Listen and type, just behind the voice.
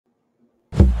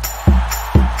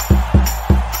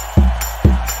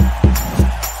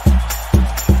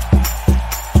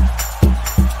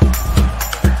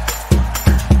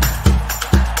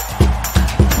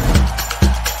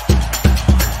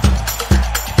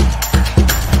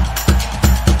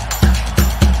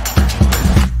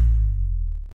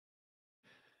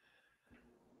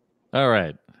All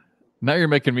right. Now you're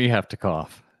making me have to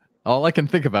cough. All I can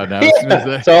think about now,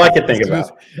 That's all I can think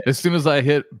about. As soon as I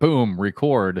hit boom,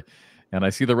 record, and I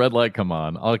see the red light come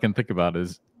on, all I can think about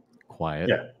is quiet.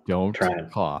 Yeah, don't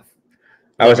cough.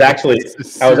 I was actually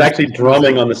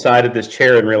drumming on the side of this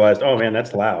chair and realized, oh man,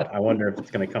 that's loud. I wonder if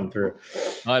it's going to come through.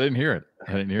 I didn't hear it.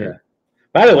 I didn't hear it.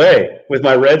 By the way, with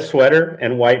my red sweater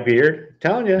and white beard, I'm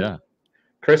telling you, yeah.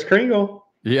 Chris Kringle.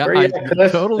 Yeah,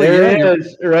 totally. There it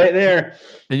is, right there.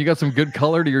 And you got some good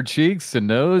color to your cheeks and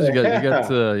nose. You got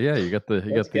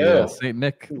the Saint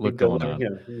Nick look going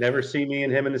on. Never see me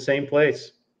and him in the same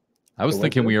place. I was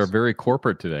thinking we are very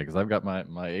corporate today because I've got my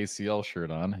ACL shirt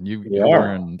on, and you're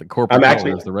wearing the corporate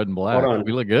colors, the red and black.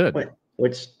 We look good.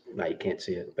 No, you can't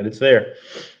see it, but it's there.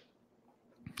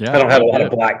 Yeah, I don't have a lot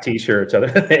of black T-shirts other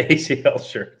than the ACL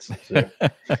shirts. So.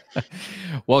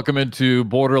 Welcome into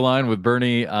BoarderLine with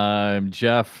Bernie. I'm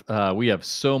Jeff. We have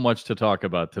so much to talk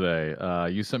about today.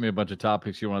 You sent me a bunch of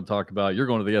topics you want to talk about. You're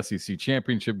going to the SEC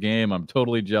championship game. I'm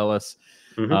totally jealous.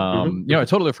 I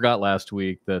totally forgot last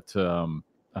week that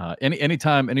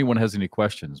anytime anyone has any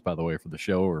questions, by the way, for the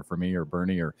show or for me or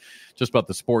Bernie or just about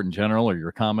the sport in general or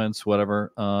your comments,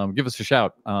 whatever, give us a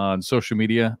shout on social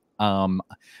media.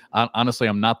 Honestly,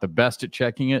 I'm not the best at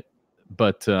checking it,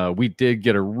 but we did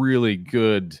get a really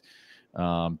good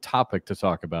topic to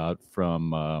talk about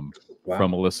from a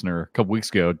listener a couple weeks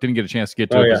ago. Didn't get a chance to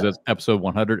get to it because it's episode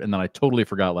 100, and then I totally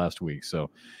forgot last week. So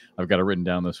I've got it written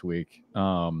down this week. We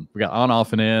got on,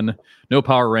 off, and in. No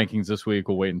power rankings this week.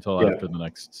 We'll wait until after the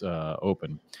next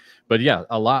open. But yeah,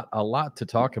 a lot to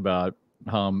talk about.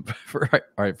 All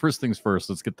right, first things first.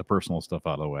 Let's get the personal stuff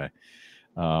out of the way.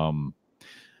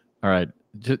 All right,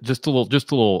 just a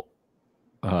little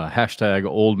hashtag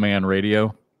old man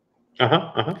radio.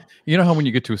 You know how when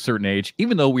you get to a certain age,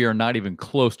 even though we are not even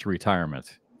close to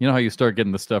retirement, you know how you start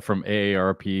getting the stuff from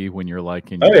AARP when you're like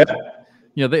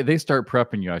they start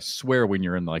prepping you, I swear, when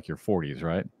you're in like your 40s,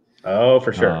 right? Oh,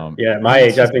 for sure. My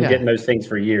age, I've been getting those things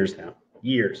for years now.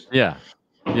 Years. Yeah.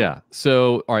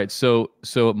 So, all right. So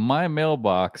my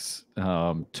mailbox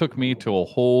took me to a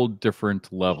whole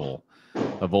different level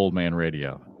of old man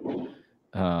radio.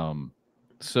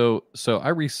 So I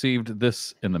received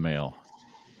this in the mail.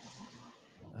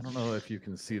 I don't know if you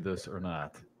can see this or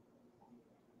not.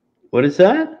 What is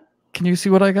that? Can you see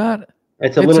what I got?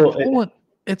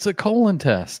 It's a colon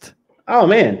test. Oh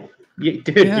man, you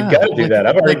got to do that.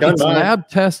 I've already done mine. Lab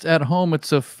test at home.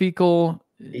 It's a fecal.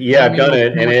 Yeah, I've done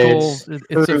it, and it's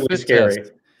truly scary.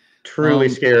 Test. Truly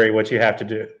scary what you have to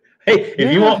do. Hey,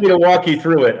 if you want me to walk you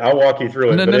through it, I'll walk you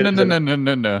through it.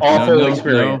 No. Awful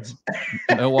experience.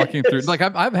 No walking through. Like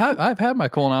I've had my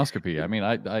colonoscopy. I mean,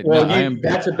 I am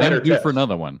due for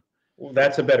another one. Well,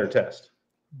 that's a better test.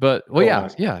 But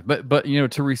but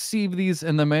to receive these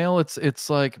in the mail, it's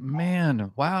like,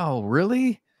 man, wow,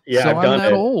 really? Yeah, so I've done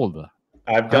that it. old.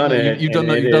 I've done it. You've done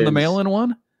the mail-in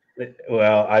one?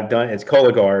 Well, I've done it's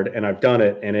Cologuard, and I've done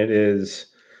it, and it is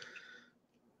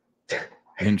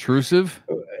intrusive.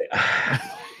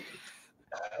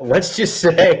 Let's just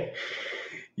say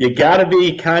you got to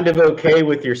be kind of okay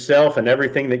with yourself and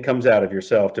everything that comes out of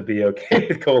yourself to be okay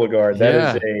with Cologuard.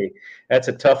 That's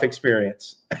a tough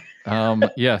experience.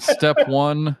 Step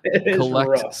one,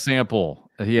 collect sample.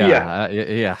 Yeah.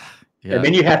 And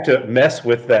then you have to mess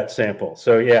with that sample.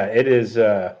 So it is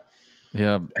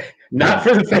not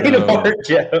for the faint of heart,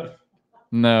 Jeff.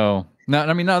 No.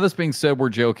 Now this being said, we're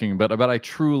joking, but I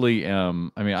truly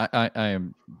am. I mean, I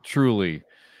am truly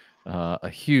a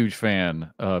huge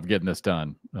fan of getting this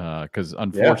done because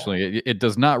unfortunately it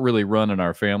does not really run in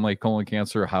our family, colon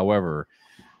cancer. However,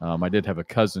 I did have a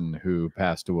cousin who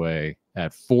passed away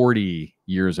at 40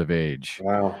 years of age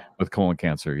with colon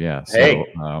cancer. Yeah. So,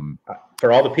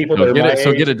 for all the people that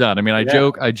get it done. I mean,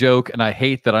 I joke, and I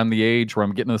hate that I'm the age where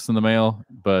I'm getting this in the mail,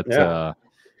 but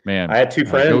man, I had two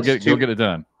friends. Go get it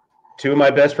done. Two of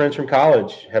my best friends from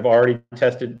college have already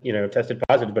tested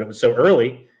positive, but it was so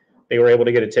early, they were able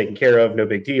to get it taken care of. No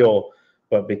big deal.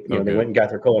 But they went and got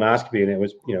their colonoscopy, and it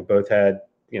was, both had,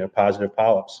 positive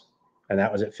polyps, and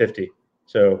that was at 50.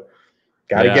 So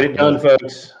got to get it done,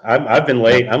 folks. I've been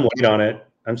late. I'm late on it.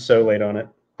 I'm so late on it,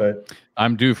 but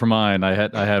I'm due for mine. I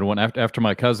had one after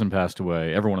my cousin passed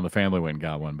away. Everyone in the family went and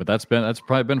got one, but that's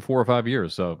probably been 4 or 5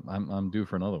 years. So I'm due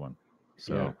for another one.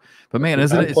 So, but man,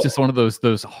 isn't it? It's just one of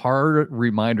those hard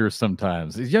reminders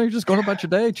sometimes. You're just going about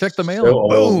your day, check the mail, so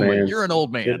boom, man. You're an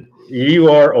old man.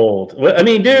 You are old. Well, I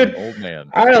mean, dude, old man.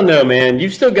 I don't know, man.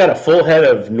 You've still got a full head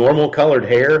of normal colored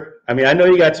hair. I mean, I know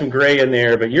you got some gray in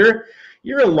there, but you're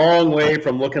a long way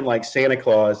from looking like Santa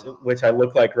Claus, which I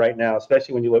look like right now,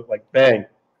 especially when you look like Bang.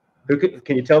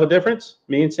 Can you tell the difference?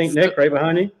 Me and St. Nick right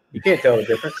behind you. You can't tell the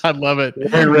difference. I love it.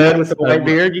 Wearing red with the white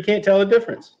beard, you can't tell the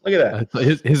difference. Look at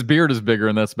that. His beard is bigger,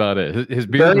 and that's about it. His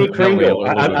beard. Bernie Kringle.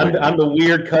 I'm the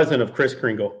weird cousin of Kris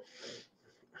Kringle.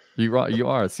 You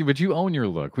are. See, but you own your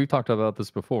look. We've talked about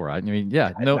this before. I mean,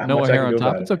 yeah, no hair on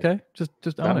top. It's okay. Just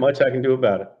own it. Not much I can do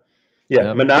about it. Yeah,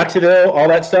 minoxidil, all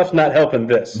that stuff's not helping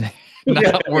this.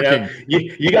 Not working.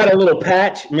 You got a little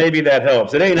patch, maybe that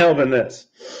helps. It ain't helping this.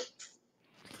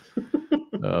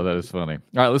 Oh, that is funny.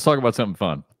 All right, let's talk about something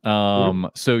fun.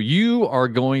 So you are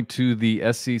going to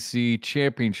the SEC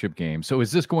championship game. So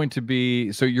is this going to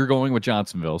be? So you're going with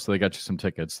Johnsonville. So they got you some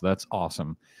tickets. That's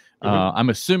awesome. I'm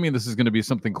assuming this is going to be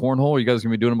something cornhole. Are you guys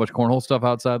going to be doing a bunch of cornhole stuff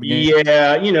outside the game?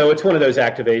 Yeah, it's one of those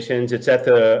activations. It's at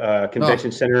the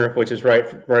convention center, which is right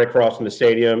across from the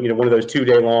stadium. One of those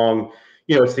 2-day long.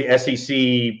 It's the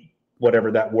SEC,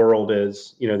 whatever that world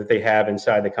is. That they have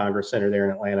inside the Congress Center there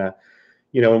in Atlanta.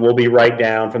 And we'll be right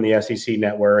down from the SEC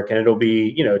network, and it'll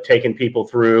be taking people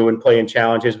through and playing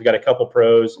challenges. We got a couple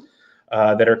pros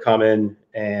that are coming,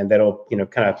 and that'll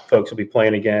kind of folks will be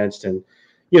playing against, and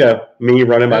me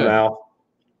running my mouth,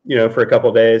 for a couple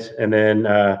of days, and then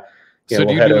so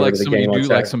do you do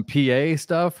like some PA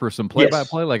stuff or some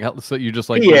play-by-play? Like so you just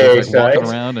like, walking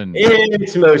around and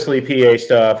it's mostly PA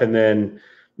stuff, and then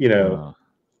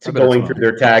going through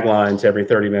their taglines every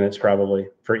 30 minutes probably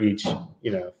for each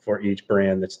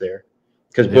brand that's there,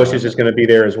 because Bush's is going to be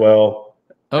there as well.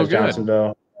 Oh,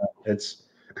 Johnsonville. It's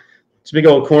a big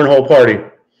old cornhole party.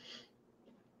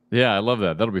 Yeah, I love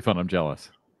that. That'll be fun. I'm jealous.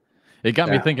 It got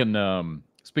me thinking.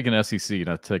 Speaking of SEC,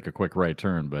 not to take a quick right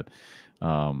turn, but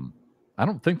I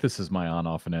don't think this is my on,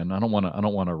 off, and in. I don't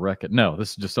want to wreck it. No, this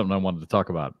is just something I wanted to talk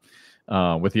about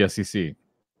with the SEC,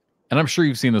 and I'm sure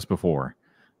you've seen this before,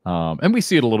 and we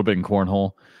see it a little bit in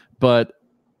cornhole, but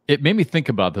it made me think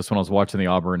about this when I was watching the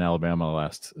Auburn-Alabama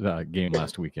game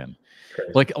last weekend.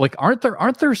 Like aren't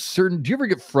there certain? Do you ever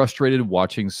get frustrated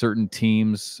watching certain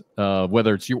teams,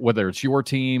 whether it's your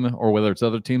team or whether it's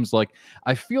other teams? Like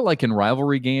I feel like in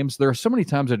rivalry games, there are so many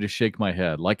times I just shake my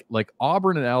head. Like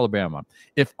Auburn and Alabama.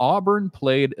 If Auburn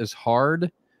played as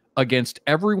hard against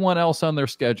everyone else on their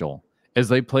schedule as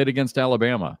they played against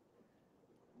Alabama,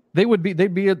 they'd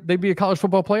be a college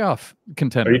football playoff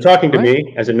contender. Are you talking to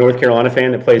me as a North Carolina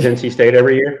fan that plays NC State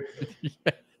every year?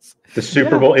 Yes. The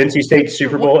Super Bowl, NC State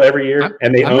Super Bowl every year,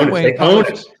 and they own us. They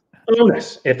own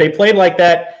us. If they played like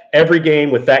that every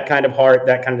game with that kind of heart,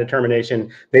 that kind of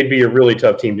determination, they'd be a really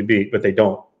tough team to beat. But they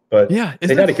don't. But yeah,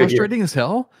 isn't that frustrating as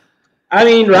hell? I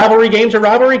mean, rivalry games are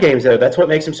rivalry games, though. That's what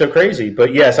makes them so crazy.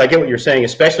 But yes, I get what you're saying,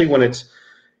 especially when it's,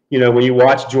 when you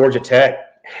watch Georgia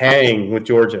Tech hang with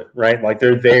Georgia, right? Like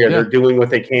they're there, they're doing what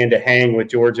they can to hang with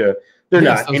Georgia. They're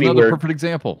not anywhere. Another perfect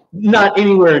example. Not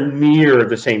anywhere near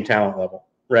the same talent level.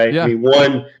 Right. Yeah. I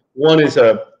mean, one is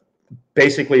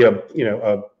basically a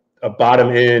bottom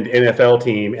end NFL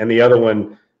team, and the other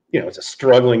one, it's a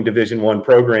struggling Division I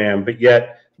program. But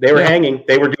yet they were hanging.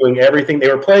 They were doing everything. They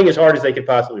were playing as hard as they could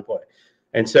possibly play.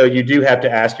 And so you do have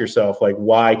to ask yourself, like,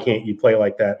 why can't you play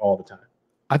like that all the time?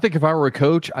 I think if I were a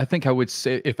coach, I think I would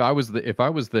say if I was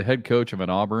the head coach of an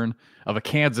Auburn, of a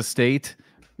Kansas State,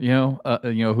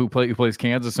 who plays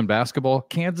Kansas in basketball,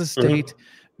 Kansas State.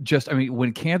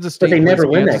 When Kansas State never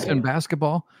win Kansas in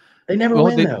basketball, they never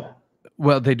win though.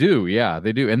 Well, they do, yeah,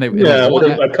 they do, and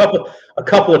a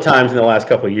couple of times in the last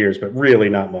couple of years, but really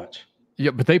not much.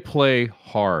 Yeah, but they play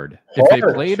hard. If they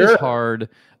played as hard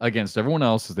against everyone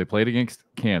else as they played against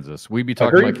Kansas, we'd be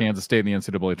talking about Kansas State in the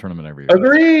NCAA tournament every year.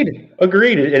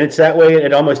 Agreed. And it's that way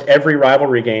in almost every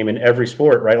rivalry game in every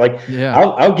sport, right? Like,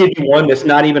 I'll give you one that's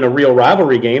not even a real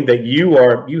rivalry game that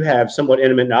you have somewhat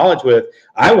intimate knowledge with.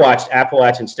 I watched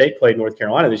Appalachian State play North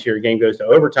Carolina this year. The game goes to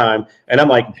overtime, and I'm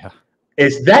like,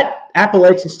 is that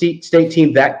Appalachian State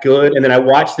team that good? And then I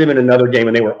watched them in another game,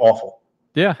 and they were awful.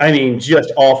 Yeah. I mean, just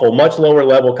awful, much lower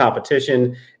level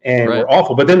competition, and were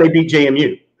awful. But then they beat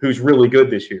JMU, who's really good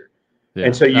this year. Yeah.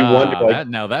 And so you wonder, like,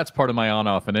 now that's part of my on,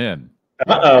 off, and in.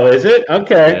 Is it?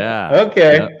 Okay. Yeah.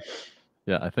 Okay.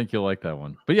 Yeah, I think you'll like that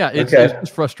one. But yeah, it's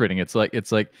frustrating. It's like give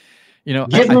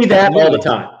me that all the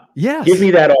time. Yes. Give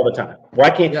me that all the time. Why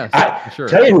can't I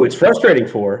tell you who it's frustrating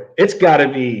for? It's got to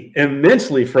be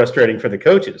immensely frustrating for the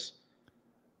coaches.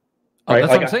 Oh, that's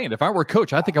what I'm saying. If I were a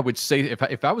coach, I think I would say,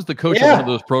 if I was the coach of one of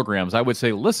those programs, I would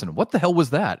say, listen, what the hell was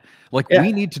that? Like,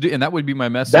 we need to do, and that would be my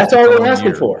message. That's all we're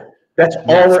asking for. That's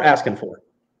all we're asking for.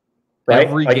 Right?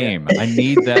 Every game. I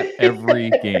need that every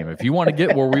game. If you want to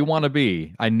get where we want to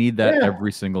be, I need that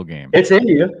every single game. It's in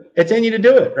you. It's in you to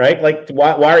do it, right? Like,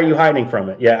 why are you hiding from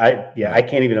it? I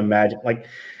can't even imagine. Like,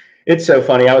 it's so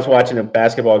funny. I was watching a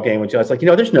basketball game with you. I was like,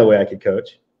 there's no way I could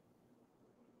coach.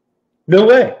 No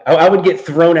way. I would get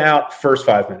thrown out first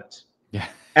 5 minutes. Yeah.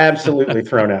 Absolutely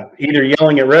thrown out. Either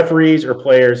yelling at referees or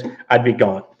players, I'd be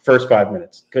gone. First 5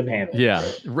 minutes. Couldn't handle it.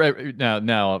 Yeah.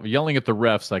 Now yelling at the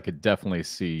refs, I could definitely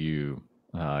see you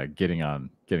getting on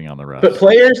the refs. But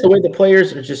players, the way the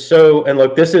players are just so, and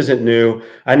look, this isn't new.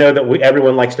 I know that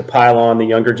everyone likes to pile on the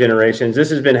younger generations. This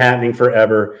has been happening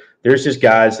forever. There's just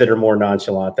guys that are more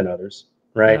nonchalant than others,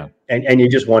 right? Yeah. And you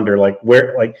just wonder, like,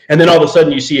 where, like, and then all of a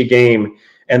sudden you see a game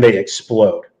and they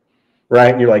explode, right?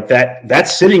 And you're like,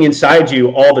 that's sitting inside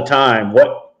you all the time.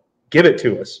 What? Give it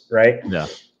to us, right? Yeah.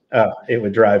 It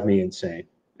would drive me insane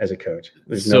as a coach.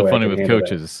 There's so funny with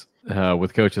coaches.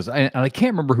 I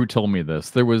can't remember who told me this.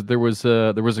 There was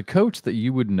a coach that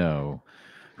you would know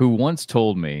who once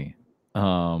told me,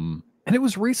 and it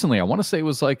was recently. I want to say it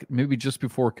was like maybe just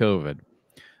before COVID.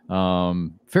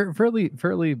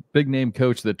 Fairly big name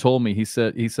coach that told me. He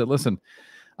said, listen,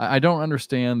 I don't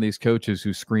understand these coaches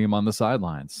who scream on the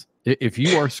sidelines. If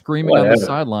you are screaming on the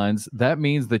sidelines, that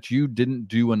means that you didn't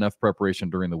do enough preparation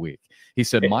during the week. He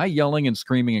said, my yelling and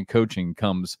screaming and coaching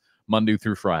comes Monday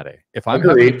through Friday. If I'm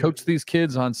having to coach these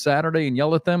kids on Saturday and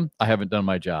yell at them, I haven't done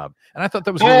my job. And I thought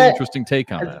that was a really interesting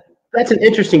take on that. That's an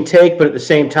interesting take, but at the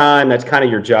same time, that's kind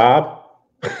of your job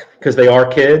because they are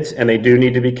kids and they do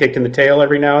need to be kicked in the tail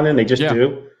every now and then. They just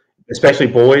do, especially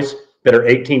boys that are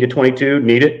 18 to 22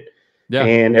 need it. Yeah.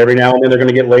 And every now and then they're going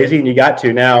to get lazy and you got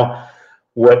to. Now,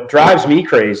 what drives me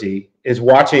crazy is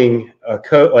watching a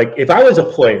coach. Like if I was a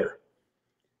player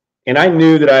and I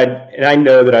know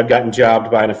that I've gotten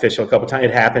jobbed by an official a couple of times.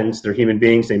 It happens. They're human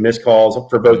beings. They miss calls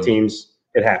for both teams.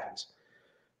 It happens.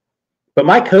 But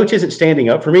my coach isn't standing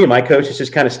up for me. My coach is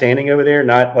just kind of standing over there,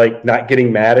 not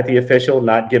getting mad at the official,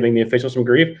 not giving the official some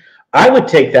grief. I would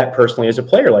take that personally as a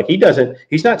player. Like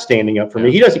he's not standing up for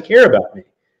me. He doesn't care about me.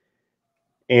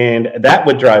 And that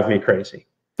would drive me crazy.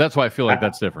 That's why I feel like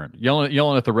that's different.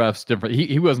 Yelling at the refs different.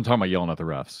 He wasn't talking about yelling at the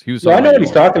refs. He was. I know what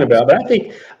he's talking about, but I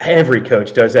think every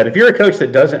coach does that. If you're a coach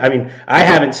that doesn't, I mean, I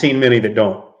haven't seen many that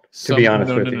don't. To be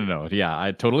honest with you. No. Yeah,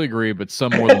 I totally agree, but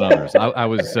some more than others. I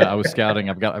was scouting.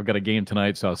 I've got a game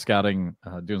tonight, so I was scouting,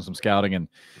 doing some scouting,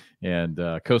 and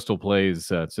Coastal plays.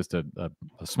 It's just a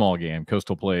small game.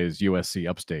 Coastal plays USC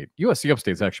Upstate. USC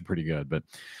Upstate is actually pretty good, but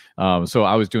so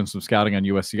I was doing some scouting on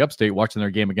USC Upstate, watching their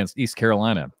game against East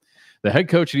Carolina. The head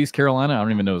coach at East Carolina, I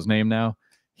don't even know his name now.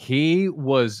 He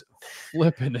was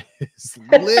flipping his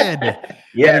lid at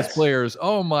his players.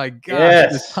 Oh my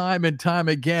gosh! Just time and time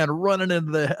again, running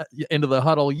into the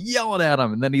huddle, yelling at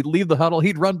him, and then he'd leave the huddle,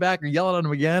 he'd run back and yell at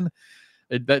him again.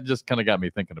 That just kind of got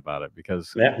me thinking about it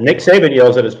because Nick Saban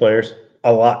yells at his players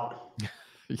a lot.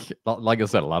 Like I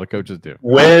said, a lot of coaches do.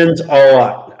 Wins a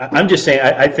lot. I'm just saying.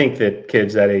 I think that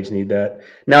kids that age need that.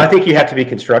 Now, I think you have to be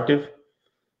constructive.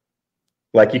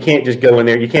 Like you can't just go in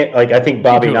there. You can't I think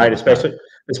Bobby Knight,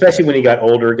 especially when he got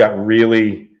older, got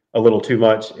really a little too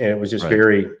much, and it was just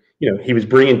very, he was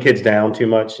bringing kids down too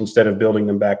much instead of building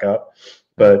them back up.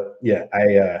 But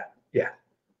I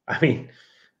mean,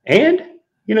 and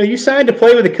you signed to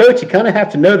play with a coach, you kind of have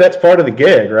to know that's part of the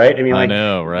gig, right? I mean, I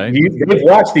know, right? They've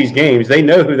watched these games, they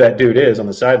know who that dude is on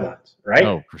the sidelines, right?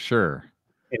 Oh, for sure.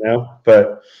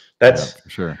 But that's for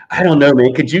sure. I don't know,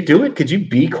 man. Could you do it? Could you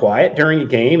be quiet during a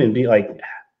game and be like,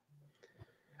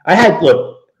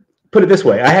 put it this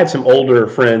way. I had some older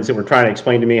friends that were trying to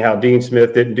explain to me how Dean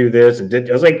Smith didn't do this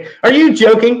I was like, are you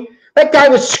joking? That guy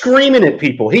was screaming at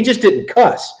people. He just didn't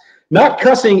cuss. Not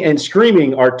cussing and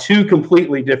screaming are two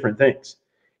completely different things.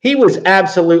 He was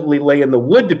absolutely laying the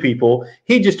wood to people.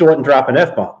 He just wasn't dropping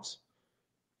F-bombs.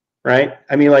 Right?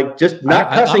 I mean, just not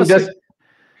cussing doesn't.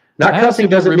 Not cussing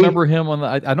doesn't remember him on the.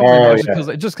 I don't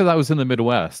remember just because I was in the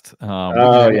Midwest.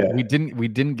 We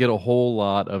didn't get a whole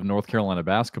lot of North Carolina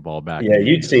basketball back. Yeah,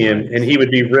 you'd see him, and he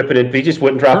would be ripping it. He just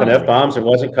wasn't dropping F-bombs and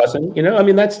wasn't cussing. I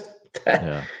mean, that's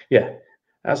yeah.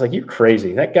 I was like, you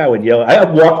crazy. That guy would yell. I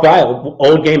walked by an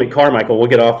old game at Carmichael. We'll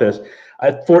get off this.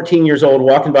 I'm 14 years old,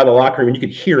 walking by the locker room, and you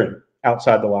could hear him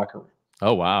outside the locker room.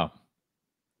 Oh wow!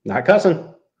 Not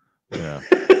cussing. Yeah.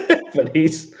 But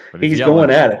he's going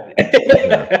at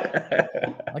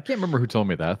it. I can't remember who told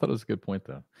me that. I thought it was a good point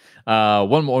though.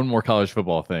 One more college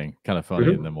football thing, kind of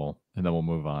funny, and then we'll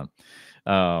move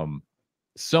on.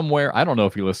 Somewhere, I don't know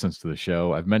if he listens to the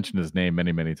show. I've mentioned his name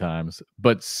many, many times,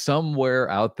 but somewhere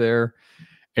out there,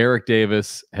 Eric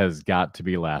Davis has got to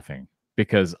be laughing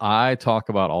because I talk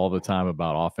about all the time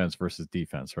about offense versus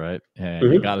defense, right? And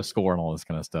you got to score and all this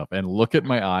kind of stuff. And look at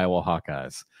my Iowa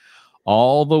Hawkeyes.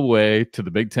 All the way to the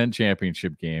Big Ten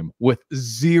championship game with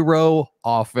zero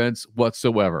offense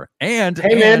whatsoever. And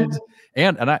I'm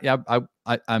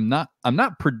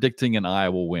not predicting an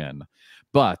Iowa win,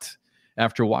 but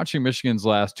after watching Michigan's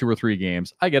last 2 or 3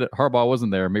 games, I get it. Harbaugh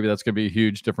wasn't there. Maybe that's going to be a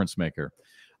huge difference maker.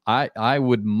 I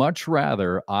would much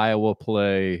rather Iowa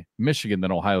play Michigan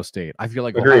than Ohio State. I feel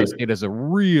like Ohio State has a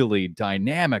really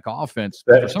dynamic offense.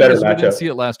 For some reason, we didn't see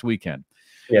it last weekend.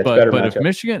 Yeah, but if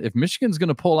Michigan's going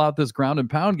to pull out this ground and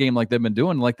pound game like they've been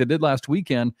doing, like they did last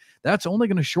weekend, that's only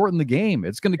going to shorten the game.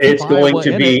 It's going to keep Iowa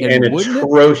to be an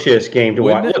atrocious game to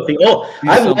watch. Look,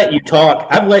 I've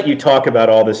let you talk about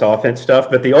all this offense stuff,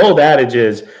 but the old adage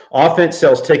is offense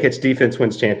sells tickets, defense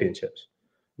wins championships.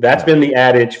 That's been the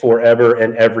adage forever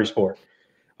in every sport.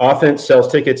 Offense sells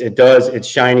tickets. It does. It's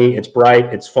shiny. It's bright.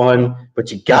 It's fun.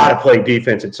 But you got to play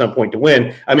defense at some point to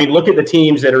win. I mean, look at the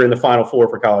teams that are in the Final Four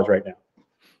for college right now.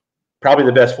 Probably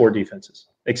the best 4 defenses,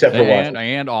 except for Washington.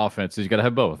 And offenses. You got to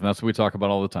have both, and that's what we talk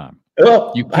about all the time.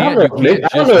 Well, I don't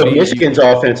know if Michigan's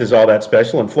offense is all that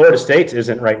special, and Florida State's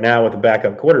isn't right now with a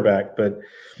backup quarterback. But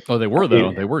they were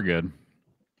though. They were good.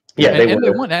 Yeah,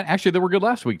 they won. Actually, they were good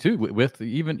last week too. With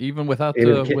even without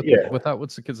without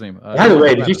what's the kid's name? By the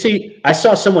way, did you see? I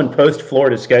saw someone post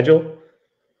Florida's schedule.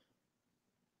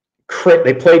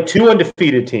 They played 2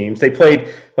 undefeated teams. They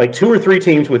played like 2 or 3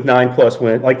 teams with 9+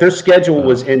 wins. Like their schedule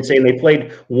was insane. They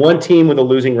played 1 team with a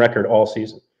losing record all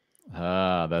season.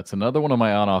 That's another one of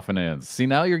my on-off and ends. See,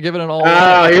 now you're giving it all.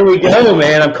 Here we go,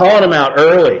 man. I'm calling him out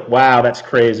early. Wow, that's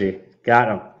crazy. Got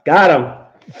him.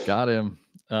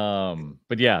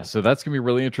 But yeah, so that's gonna be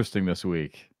really interesting this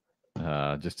week,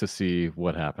 just to see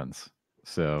what happens.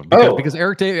 So because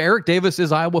Eric Davis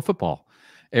is Iowa football.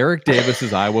 Eric Davis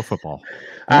is Iowa football.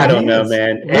 I don't know,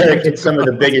 man. Eric hit some of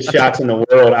the biggest shots in the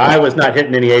world. Iowa's not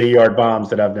hitting any 80-yard bombs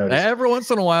that I've noticed. Every once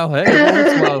in a while, the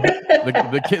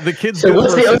kids. So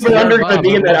what's the over-under going to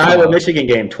be in that Iowa-Michigan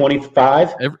game?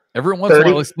 25? Every once in a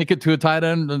while, they sneak it to a tight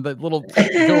end and that little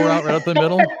go route right up the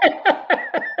middle.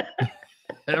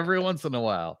 Every once in a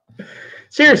while.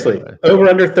 Seriously, over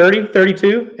under 30,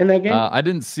 32 in that game? I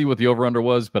didn't see what the over under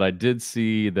was, but I did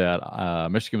see that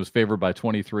Michigan was favored by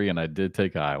 23, and I did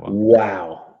take Iowa.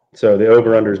 Wow. So the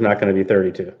over under is not going to be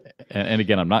 32. And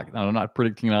again, I'm not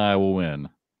predicting Iowa will win,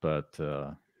 but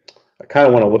I kind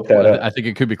of want to look that up. I think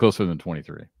it could be closer than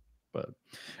 23. But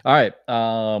all right,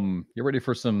 you ready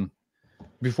for some?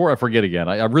 Before I forget again,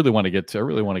 I really want to get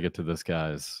to this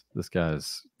guy's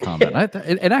comment.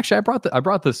 And actually, I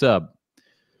brought this up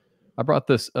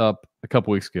a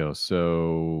couple weeks ago.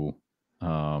 So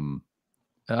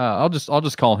I'll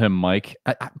just call him Mike.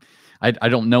 I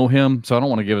don't know him, so I don't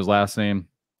want to give his last name.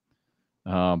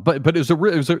 But it was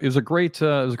a great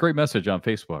message on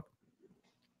Facebook.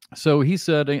 So he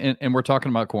said, and we're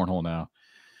talking about cornhole now.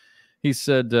 He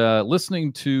said,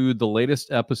 listening to the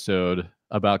latest episode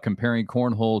about comparing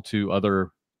cornhole to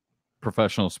other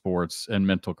professional sports and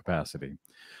mental capacity.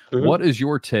 Mm-hmm. What is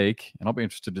your take? And I'll be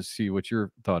interested to see what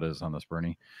your thought is on this,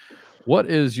 Bernie. What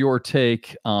is your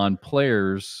take on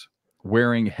players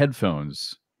wearing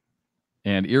headphones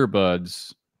and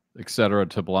earbuds, etc.,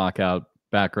 to block out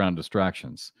background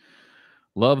distractions?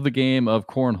 Love the game of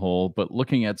cornhole, but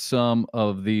looking at some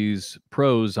of these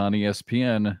pros on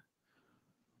ESPN,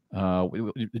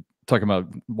 talking about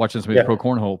watching some of these pro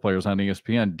cornhole players on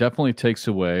ESPN, definitely takes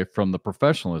away from the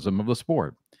professionalism of the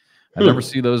sport. I never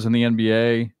see those in the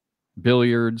NBA,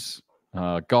 billiards,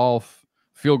 golf,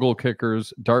 field goal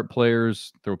kickers, dart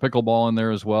players, throw pickleball in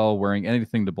there as well, wearing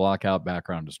anything to block out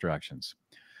background distractions.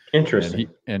 Interesting.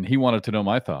 And he wanted to know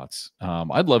my thoughts.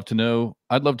 I'd love to know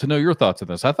your thoughts on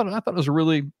this. I thought it was a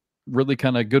really, really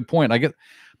kind of good point. I get,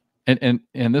 and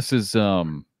this is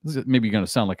maybe going to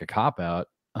sound like a cop out.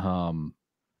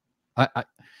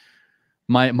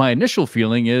 My initial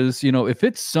feeling is, if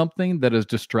it's something that is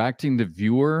distracting the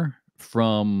viewer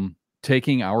from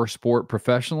taking our sport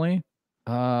professionally,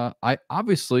 I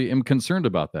obviously am concerned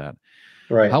about that.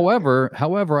 Right. However,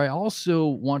 I also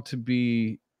want to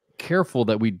be careful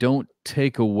that we don't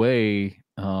take away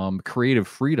creative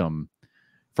freedom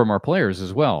from our players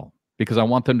as well, because I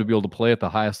want them to be able to play at the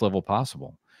highest level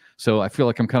possible. So I feel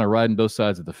like I'm kind of riding both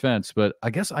sides of the fence, but I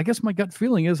guess my gut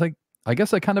feeling is I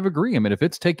guess I kind of agree. I mean, if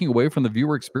it's taking away from the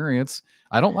viewer experience,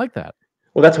 I don't like that.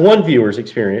 Well, that's one viewer's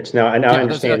experience. Now I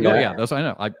understand that. Yeah, I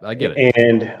know. I get it.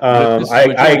 And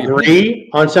I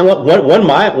agree on somewhat. One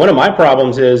of my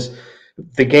problems is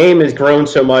the game has grown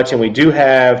so much, and we do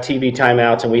have TV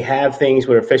timeouts, and we have things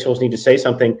where officials need to say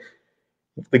something.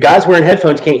 The guys wearing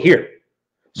headphones can't hear.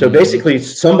 So basically,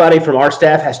 somebody from our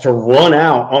staff has to run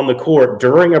out on the court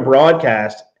during a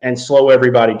broadcast and slow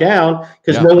everybody down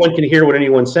because no one can hear what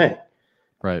anyone's saying.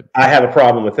 Right. I have a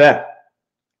problem with that.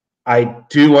 I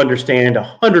do understand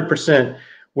 100%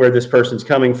 where this person's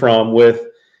coming from with,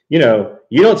 you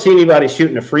don't see anybody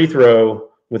shooting a free throw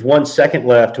with 1 second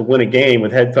left to win a game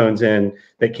with headphones in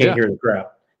that can't hear the crowd.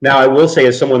 Now, I will say,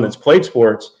 as someone that's played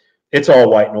sports, it's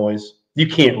all white noise. You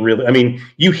can't really, I mean,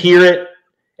 you hear it.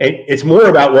 It's more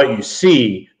about what you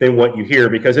see than what you hear,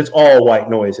 because it's all white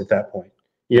noise at that point.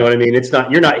 You know what I mean? It's not,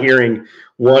 you're not hearing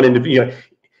one individual.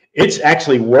 It's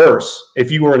actually worse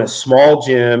if you were in a small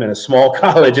gym in a small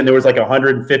college and there was like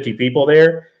 150 people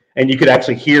there and you could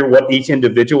actually hear what each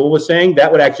individual was saying.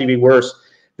 That would actually be worse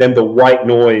than the white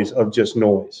noise of just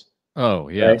noise. Oh,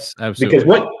 yes, right? Absolutely.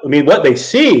 Because what they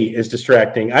see is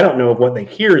distracting. I don't know if what they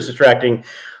hear is distracting.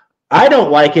 I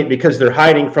don't like it because they're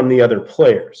hiding from the other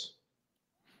players,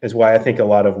 is why I think a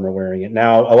lot of them are wearing it.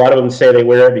 Now, a lot of them say they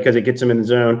wear it because it gets them in the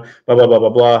zone, blah, blah, blah, blah,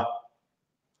 blah.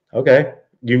 Okay,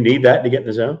 you need that to get in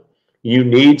the zone. You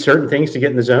need certain things to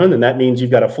get in the zone, and that means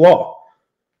you've got a flaw,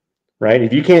 right?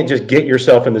 If you can't just get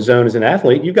yourself in the zone as an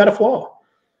athlete, you've got a flaw.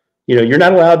 You know, you're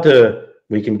not allowed to,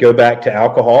 we can go back to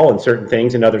alcohol and certain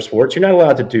things in other sports. You're not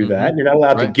allowed to do that. You're not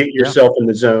allowed to get yourself in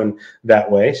the zone that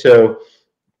way. So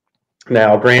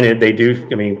now, granted, they do,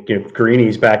 I mean, you know,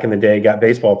 Greenies back in the day got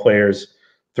baseball players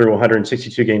through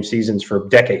 162 game seasons for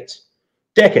decades,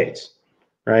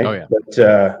 right? Oh, yeah.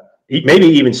 But maybe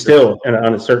even still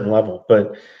on a certain level.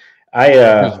 But it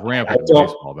was rampant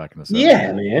baseball back in the 70s.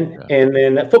 Yeah, man. Yeah. And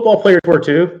then football players were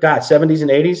too. God, 70s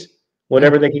and 80s,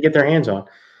 whatever they could get their hands on.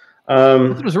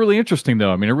 It was really interesting,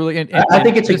 though. I mean, it really. I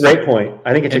think it's a great point.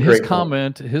 I think it's a great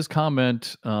point. His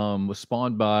comment was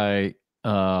spawned by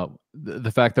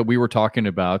the fact that we were talking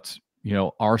about, you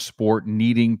know, our sport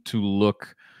needing to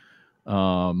look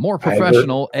more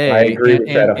professional,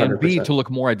 and B, to look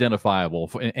more identifiable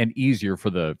and easier for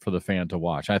the fan to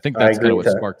watch. I think that's kind of what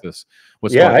sparked this.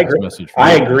 I agree. Message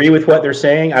I agree with what they're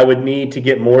saying. I would need to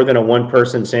get more than a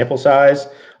 1-person sample size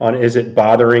on, is it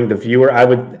bothering the viewer?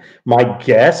 My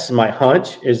guess, my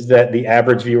hunch is that the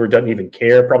average viewer doesn't even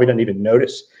care, probably doesn't even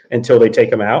notice until they take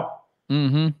them out.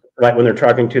 Like when they're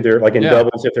talking to their, like in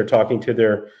doubles, if they're talking to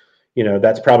their, you know,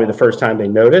 that's probably the first time they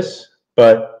notice.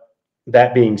 But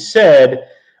that being said,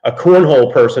 a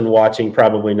cornhole person watching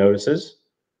probably notices,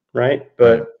 right?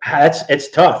 But it's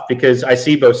tough because I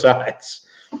see both sides.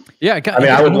 Yeah, I mean,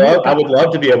 I would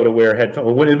love to be able to wear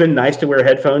headphones. Would it have been nice to wear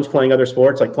headphones playing other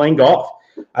sports, like playing golf?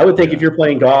 I would think if you're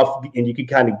playing golf and you could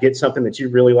kind of get something that you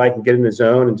really like and get in the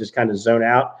zone and just kind of zone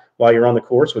out while you're on the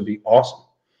course would be awesome.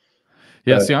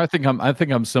 Yeah, see, I think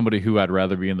I'm somebody who I'd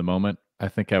rather be in the moment. I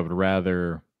think I would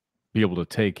rather be able to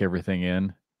take everything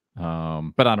in.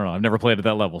 But I don't know. I've never played at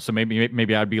that level, so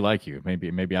maybe I'd be like you.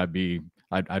 Maybe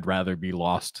I'd rather be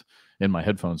lost in my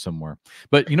headphones somewhere.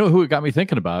 But you know who it got me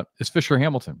thinking about is Fisher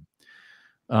Hamilton.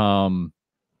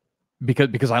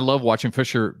 Because I love watching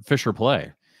Fisher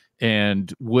play,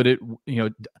 and would it, you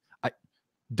know,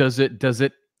 does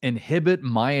it inhibit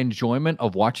my enjoyment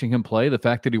of watching him play, the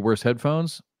fact that he wears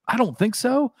headphones? I don't think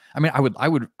so. I mean,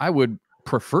 I would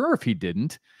prefer if he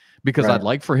didn't, because I'd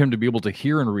like for him to be able to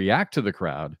hear and react to the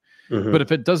crowd. But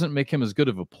if it doesn't make him as good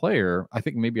of a player, I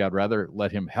think maybe I'd rather let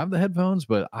him have the headphones.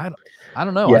 But I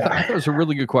don't know. I thought it was a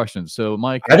really good question. So,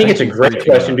 Mike, I think it's a great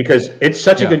question because it's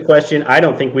such a good question. I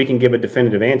don't think we can give a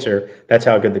definitive answer. That's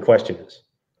how good the question is.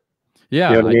 Yeah,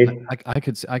 you know what I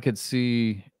mean? I could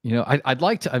see. You know, I'd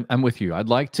like to. I'm with you. I'd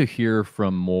like to hear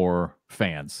from more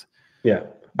fans. Yeah,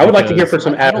 I would like to hear from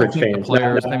some average fans.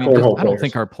 Players. I mean, I don't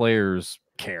think our players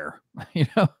care. You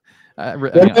know.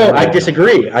 I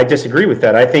disagree. I disagree with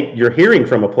that. I think you're hearing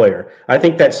from a player. I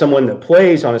think that's someone that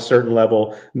plays on a certain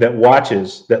level, that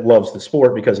watches, that loves the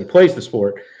sport because he plays the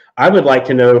sport. I would like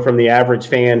to know from the average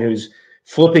fan who's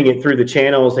flipping it through the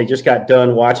channels. They just got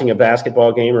done watching a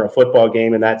basketball game or a football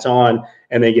game, and that's on,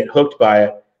 and they get hooked by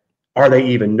it. Are they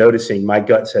even noticing? My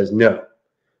gut says no,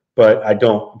 but I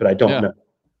don't know.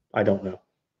 I don't know.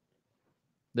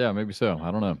 Yeah, maybe so.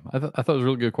 I don't know. I thought it was a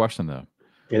really good question, though.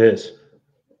 It is.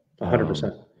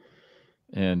 100%.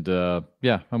 And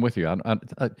yeah, I'm with you.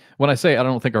 When I say I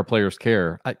don't think our players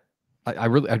care, I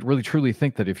really truly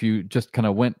think that if you just kind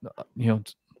of went, you know,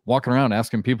 walking around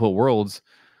asking people at Worlds,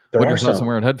 what are your thoughts on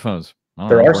wearing headphones?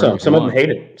 There are some. Some of them hate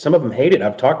it. Some of them hate it.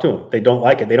 I've talked to them. They don't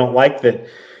like it. They don't like that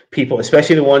people,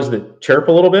 especially the ones that chirp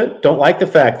a little bit, don't like the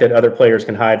fact that other players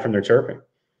can hide from their chirping.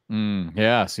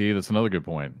 Yeah, see, that's another good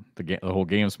point. The whole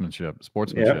gamesmanship,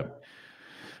 sportsmanship. Yeah.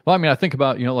 Well, I mean, I think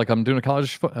about, you know, like I'm doing a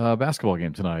college basketball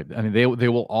game tonight. I mean, they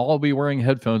will all be wearing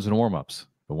headphones in warm-ups.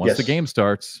 But once the game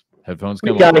starts, headphones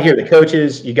come on. You got to hear the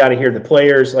coaches. You got to hear the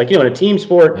players. Like, you know, in a team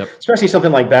sport, especially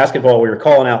something like basketball where you're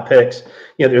calling out picks,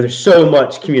 you know, there's so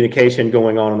much communication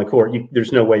going on the court.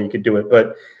 There's no way you could do it.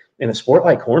 But in a sport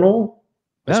like cornhole,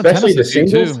 especially the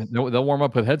singles. Too. They'll warm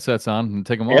up with headsets on and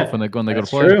take them off when they go to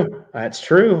play. True. That's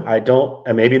true. I don't.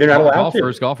 And maybe they're not allowed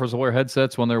to. Golfers will wear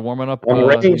headsets when they're warming up on the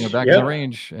range. Back in the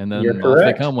range, and then off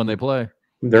they come when they play.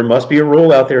 There must be a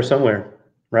rule out there somewhere,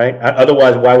 right?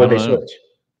 Otherwise, why would they switch?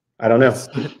 I don't know.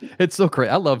 It's so great.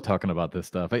 I love talking about this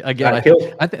stuff. I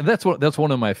think that's one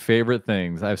of my favorite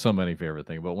things. I have so many favorite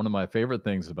things, but one of my favorite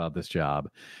things about this job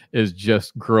is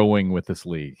just growing with this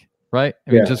league, right?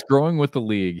 I mean, just growing with the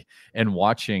league and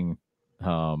watching,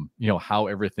 how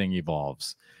everything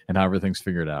evolves and how everything's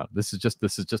figured out. This is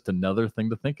just another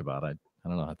thing to think about. I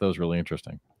don't know. I thought it was really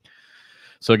interesting.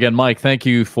 So again, Mike, thank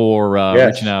you for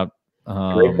reaching out.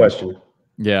 Great question.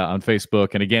 Yeah, on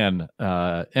Facebook. And again,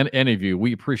 and any of you,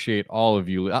 we appreciate all of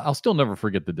you. I'll still never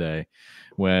forget the day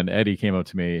when Eddie came up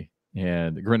to me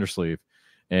and Grindersleeve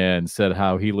and said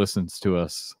how he listens to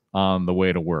us on the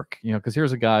way to work. Because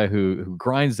here's a guy who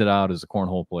grinds it out as a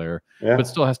cornhole player, but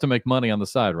still has to make money on the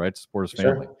side, right, to support his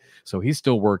family. Sure. So he's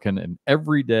still working, and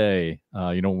every day,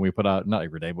 when we put out, not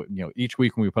every day, but each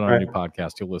week when we put out a new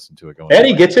podcast, he'll listen to it.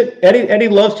 Eddie gets it. Eddie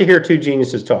loves to hear two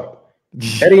geniuses talk.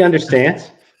 Eddie understands.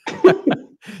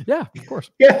 Yeah, of course.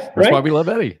 Yeah, that's why we love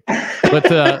Eddie. But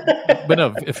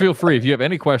no, feel free if you have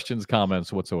any questions,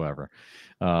 comments whatsoever.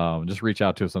 Just reach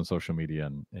out to us on social media,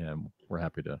 and we're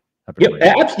happy to. You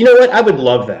know what? I would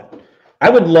love that. I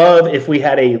would love if we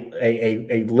had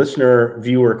a listener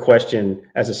viewer question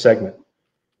as a segment.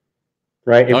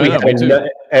 Right?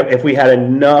 If we had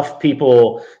enough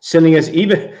people sending us,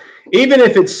 even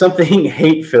if it's something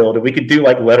hate filled, we could do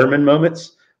like Letterman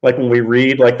moments. Like when we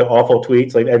read like the awful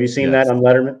tweets, like have you seen that on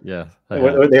Letterman? Yeah,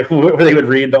 where they would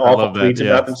read the awful tweets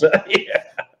about themselves. Yeah,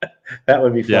 that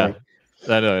would be funny.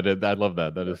 Yeah, I know. I love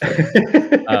that. That is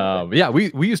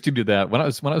funny. We used to do that when I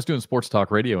was doing sports talk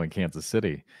radio in Kansas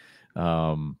City.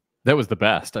 That was the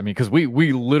best. I mean, because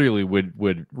we literally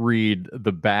would read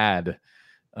the bad,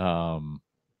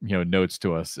 notes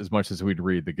to us as much as we'd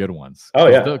read the good ones. Oh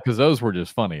yeah, because those were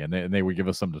just funny, and they would give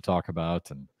us something to talk about.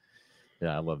 And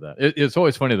yeah, I love that. It's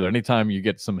always funny though. Anytime you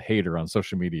get some hater on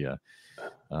social media,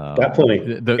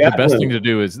 the best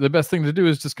thing to do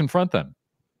is just confront them.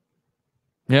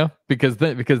 Yeah, because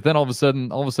then all of a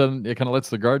sudden it kind of lets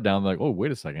the guard down. Like, oh,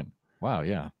 wait a second. Wow,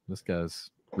 yeah, this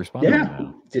guy's responding.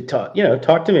 Yeah,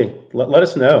 talk to me. Let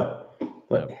us know.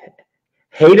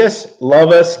 Hate us,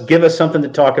 love us, give us something to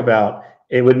talk about.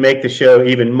 It would make the show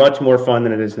even much more fun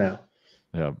than it is now.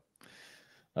 Yeah,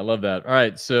 I love that. All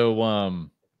right, so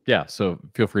so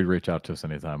feel free to reach out to us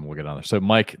anytime. We'll get on there. So,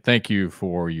 Mike, thank you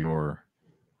for your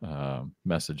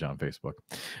message on Facebook.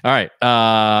 All right,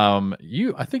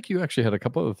 I think you actually had a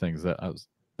couple other things that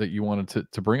you wanted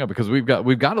to bring up, because we've got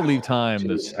to leave time.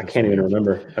 I can't even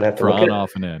remember. I'd have to look on,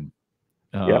 off, and in.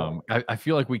 I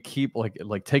feel like we keep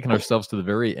like taking ourselves to the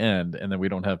very end, and then we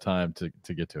don't have time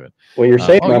to get to it. Well, you're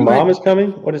saying my mom is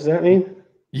coming? What does that mean?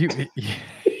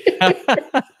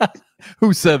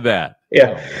 Who said that?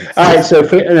 Yeah. All right. So,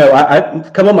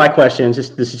 come on, my questions.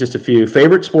 This is just a few.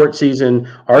 Favorite sports season?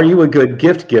 Are you a good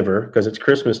gift giver? Because it's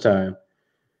Christmas time.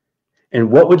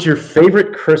 And what would your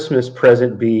favorite Christmas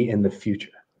present be in the future?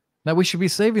 Now, we should be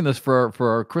saving this for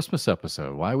our Christmas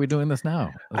episode. Why are we doing this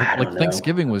now? Like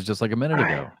Thanksgiving was just like a minute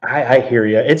ago. I hear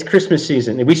you. It's Christmas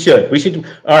season. We should.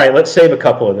 All right. Let's save a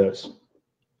couple of those.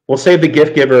 We'll save the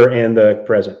gift giver and the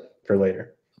present for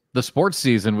later. The sports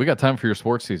season, we got time for your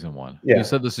sports season one. Yeah. You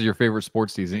said this is your favorite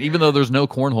sports season, even though there's no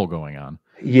cornhole going on.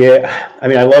 Yeah, I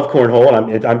mean, I love cornhole,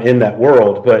 and I'm in that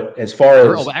world. But as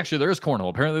far as actually, there is cornhole.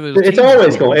 Apparently, it's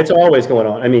always going. It's always going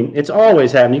on. I mean, it's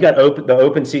always happening. You got the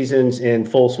open seasons in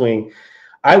full swing.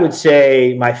 I would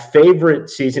say my favorite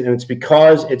season, and it's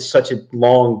because it's such a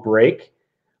long break.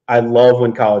 I love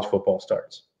when college football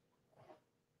starts.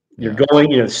 You're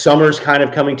going, summer's kind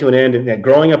of coming to an end, and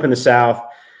growing up in the South,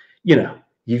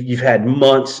 You've had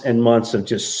months and months of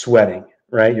just sweating,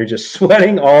 right? You're just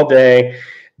sweating all day.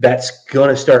 That's going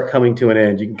to start coming to an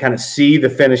end. You can kind of see the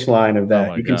finish line of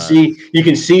that. You can see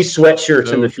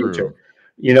sweatshirts in the future.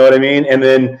 You know what I mean? And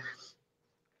then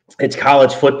it's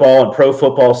college football and pro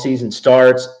football season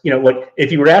starts.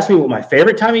 If you were to ask me what my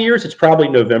favorite time of year is, it's probably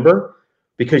November,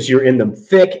 because you're in the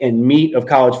thick and meat of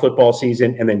college football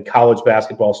season, and then college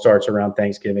basketball starts around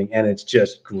Thanksgiving, and it's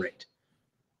just great.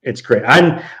 It's great.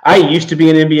 I used to be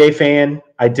an NBA fan.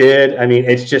 I did. I mean,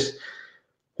 it's just,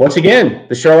 once again,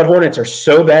 the Charlotte Hornets are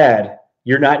so bad.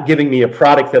 You're not giving me a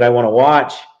product that I want to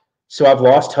watch. So I've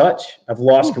lost touch. I've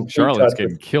lost complete Charlotte's touch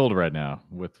getting killed right now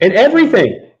with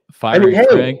everything. Frank,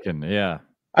 and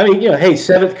I mean, hey,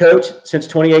 seventh coach since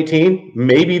 2018.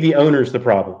 Maybe the owner's the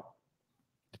problem.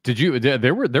 Did you?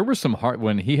 There were some hard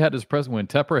when he had his when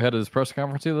Tepper had his press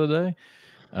conference the other day.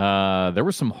 There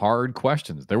were some hard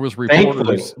questions. There was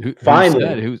reporters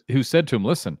who said to him,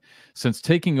 listen, since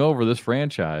taking over this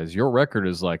franchise, your record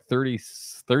is like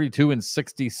 32 and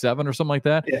 67 or something like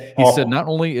that. Yeah, he said, not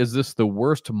only is this the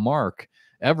worst mark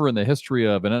ever in the history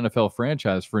of an NFL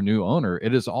franchise for a new owner,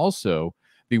 it is also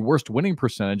the worst winning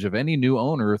percentage of any new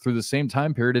owner through the same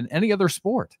time period in any other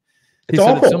sport. He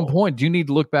said, at some point, do you need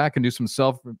to look back and do some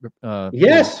self?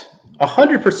 Yes,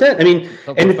 100%. I mean,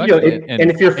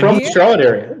 and if you're from the Charlotte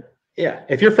area,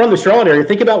 if you're from the Charlotte area,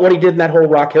 think about what he did in that whole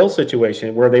Rock Hill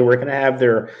situation where they were going to have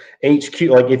their HQ.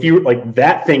 Like, if you like,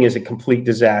 that thing is a complete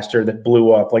disaster that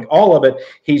blew up. Like, all of it,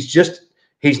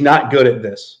 he's not good at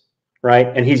this, right?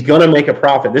 And he's going to make a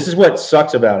profit. This is what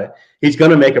sucks about it. He's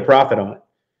going to make a profit on it.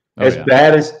 As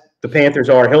bad as the Panthers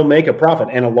are, he'll make a profit,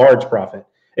 and a large profit.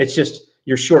 It's just,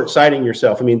 you're short-sighting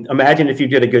yourself. I mean, imagine if you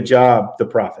did a good job, the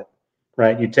profit,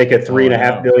 right? You take a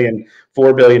 $3.5 billion,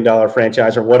 $4 billion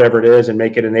franchise or whatever it is and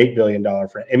make it an $8 billion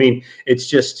franchise. I mean, it's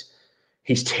just,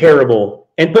 he's terrible.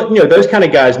 But those kind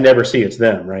of guys never see it's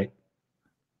them, right?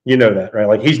 You know that, right?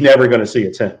 Like, he's never going to see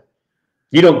it's him.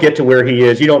 You don't get to where he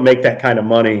is. You don't make that kind of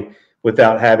money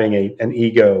without having an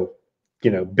ego,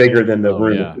 bigger than the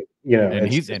room.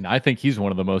 And I think he's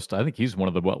one of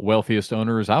the wealthiest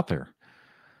owners out there.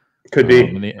 Could be.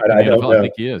 I don't know. I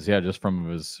think he is. Yeah, just from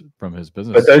his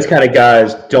business. But those kind of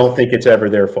guys don't think it's ever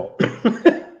their fault.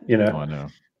 Oh, I know.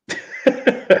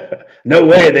 No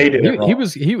way they did it wrong.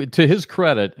 He to his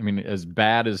credit, I mean, as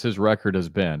bad as his record has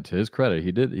been, to his credit,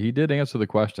 he did answer the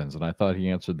questions, and I thought he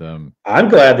answered them. I'm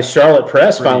glad the Charlotte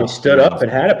press finally stood up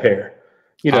and had a pair.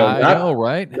 I know,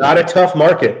 right? Not a tough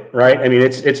market, right? I mean,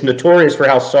 it's notorious for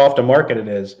how soft a market it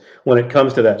is when it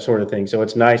comes to that sort of thing. So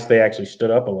it's nice they actually stood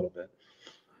up a little bit.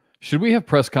 Should we have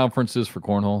press conferences for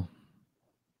cornhole?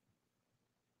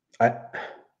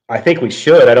 I think we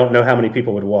should. I don't know how many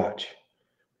people would watch.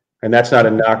 And that's not a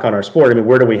knock on our sport. I mean,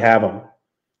 where do we have them?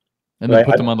 And then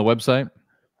put them on the website?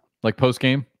 Like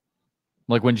post-game?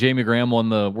 Like when Jamie Graham won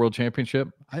the world championship?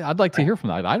 I'd like to hear from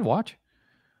that. I'd watch.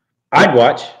 I'd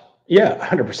watch. Yeah,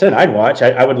 100%. I'd watch.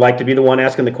 I would like to be the one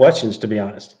asking the questions, to be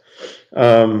honest.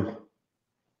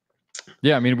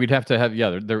 Yeah, I mean, we'd have to have. Yeah,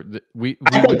 I think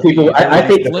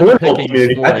the cornhole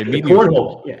community.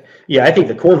 I think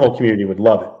the cornhole community would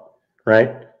love it,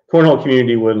 right? Cornhole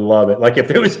community would love it. Like if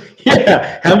there was,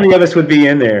 how many of us would be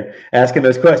in there asking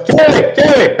those questions?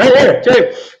 Jerry, right there,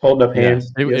 Jerry, holding up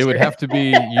hands. It would have to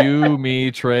be you, me,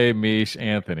 Trey, Mish,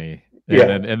 Anthony,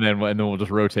 and then we'll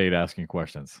just rotate asking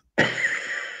questions.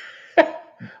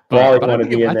 But I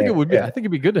think it would be. I think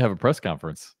it'd be good to have a press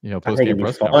conference. Post-game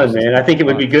press conference. Man, I think it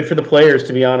would be good for the players.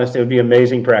 To be honest, it would be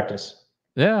amazing practice.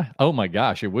 Yeah. Oh my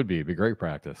gosh, it would be. It'd be great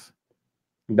practice.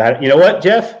 That, you know what,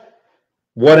 Jeff?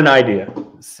 What an idea!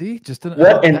 See,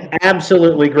 what an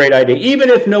absolutely great idea. Even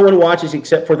if no one watches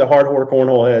except for the hardcore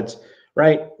cornhole heads,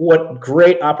 right? What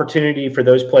great opportunity for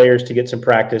those players to get some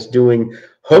practice doing,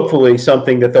 hopefully,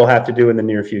 something that they'll have to do in the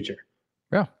near future.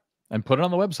 Yeah, and put it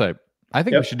on the website. I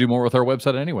think we should do more with our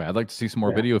website anyway. I'd like to see some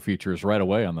more video features right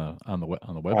away on the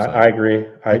website. I agree.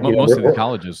 Most of the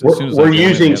colleges, we're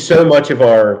using so much of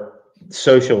our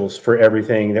socials for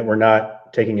everything that we're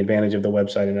not taking advantage of the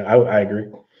website, and I agree.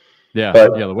 Yeah,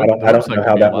 but I don't know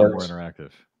how that works. More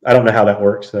interactive. I don't know how that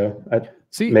works though.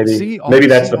 Maybe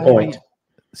that's the point.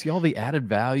 See all the added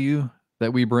value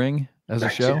that we bring as a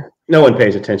show. No one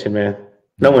pays attention, man.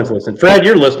 No one's listening. Fred,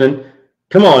 you're listening.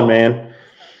 Come on, man.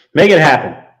 Make it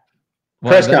happen.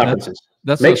 Press conferences.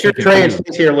 Make sure Trey and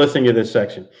Stacey are listening to this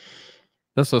section.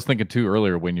 That's what I was thinking too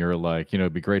earlier when you're like,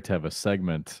 it'd be great to have a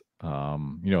segment, a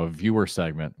viewer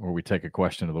segment where we take a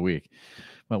question of the week.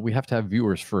 But we have to have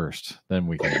viewers first, then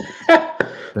we can.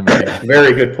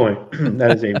 Very good point.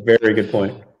 That is a very good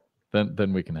point.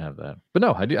 Then we can have that. But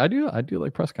no, I do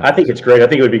like press conferences. I think it's great. I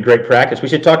think it would be great practice. We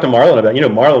should talk to Marlon about.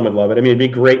 Marlon would love it. I mean, it'd be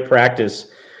great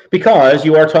practice because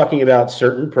you are talking about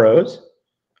certain pros.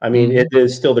 I mean, it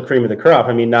is still the cream of the crop.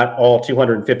 I mean, not all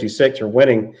 256 are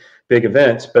winning big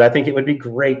events, but I think it would be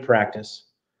great practice.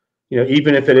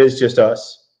 Even if it is just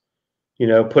us.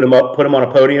 Put them on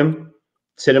a podium.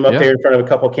 Sit them up there in front of a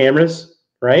couple cameras,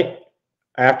 right?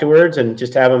 Afterwards, and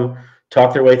just have them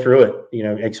talk their way through it.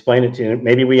 Explain it to them.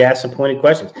 Maybe we ask some pointed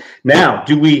questions. Now,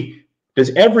 does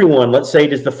everyone, let's say,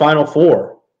 does the Final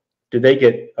Four, do they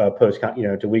get post-con?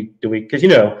 Do we? Because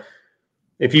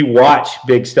if you watch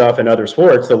big stuff in other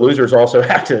sports, the losers also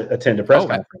have to attend a press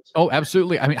conference. Oh,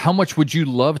 absolutely. I mean, how much would you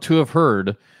love to have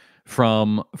heard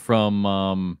from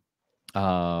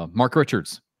Mark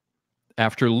Richards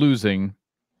after losing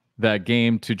that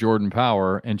game to Jordan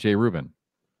Power and Jay Rubin?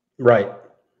 Right.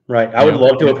 Right. I would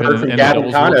love to have heard from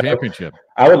Gavin Cano.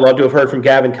 I would love to have heard from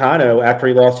Gavin Cano after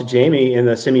he lost to Jamie in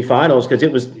the semifinals,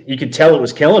 because you could tell it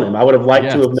was killing him. I would have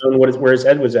liked to have known where his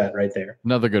head was at right there.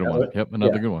 Another good one. Yep,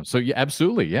 another good one. So yeah,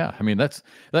 absolutely, yeah. I mean, that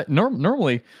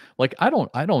normally, like I don't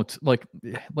like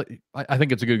I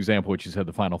think it's a good example what you said,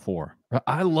 the Final Four.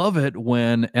 I love it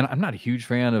when, and I'm not a huge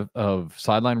fan of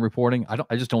sideline reporting.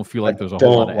 I just don't feel like there's a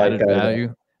whole lot of added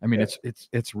value. I mean,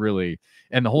 it's really,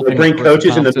 and the whole thing. Bring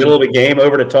coaches in the middle of a game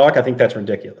over to talk. I think that's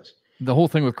ridiculous. The whole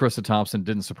thing with Krista Thompson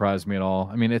didn't surprise me at all.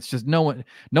 I mean, it's just no one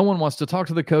wants to talk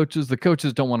to the coaches. The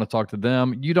coaches don't want to talk to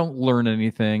them. You don't learn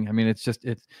anything. I mean, it's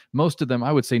most of them,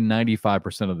 I would say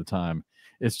 95% of the time,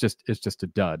 it's just a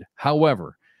dud.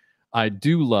 However, I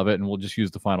do love it, and we'll just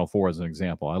use the Final Four as an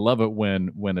example. I love it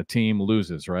when a team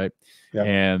loses, right? Yep.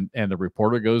 And the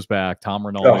reporter goes back, Tom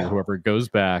Rinaldi or whoever goes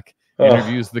back,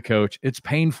 interviews the coach. It's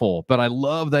painful, but I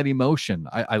love that emotion.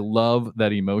 I love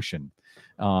that emotion.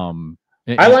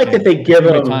 I like that they give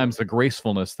them times the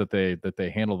gracefulness that they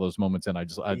handle those moments, and I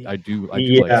do.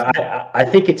 I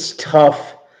think it's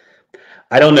tough.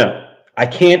 I don't know. I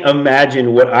can't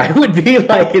imagine what I would be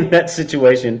like in that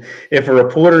situation if a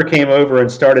reporter came over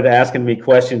and started asking me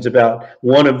questions about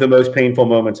one of the most painful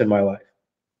moments in my life.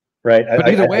 Right. But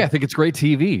either way, I think it's great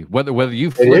TV. Whether you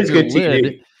flip your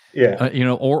lid,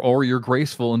 or you're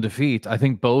graceful in defeat. I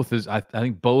think both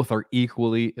are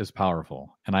equally as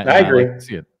powerful, and I agree. Like to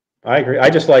see it. I agree. I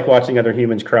just like watching other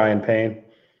humans cry in pain.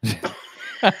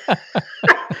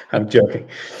 I'm joking,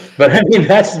 but I mean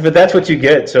that's what you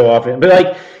get so often.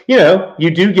 But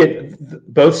you do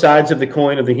get both sides of the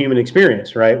coin of the human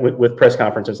experience, right? With press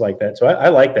conferences like that. So I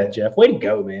like that, Jeff. Way to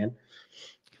go, man.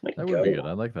 That would be good.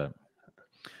 I like that.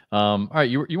 All right,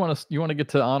 you want to get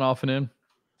to on, off, and in?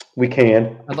 We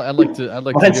can. I'd like to.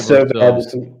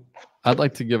 I'd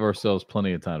like to give ourselves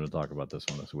plenty of time to talk about this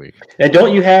one this week. And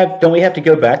don't we have to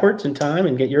go backwards in time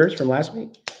and get yours from last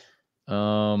week?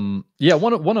 Yeah,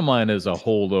 one of mine is a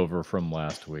holdover from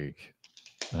last week.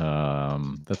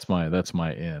 That's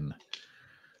my in.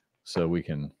 So we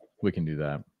can do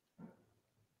that.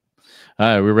 All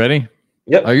right, we ready?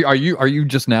 Yep. Are you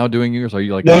just now doing yours? Are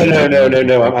you like no?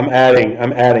 I'm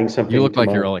adding something. You look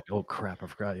like you're like, oh crap, I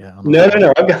forgot. Yeah.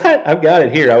 No. I've got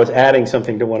it here. I was adding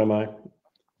something to one of mine.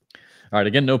 All right.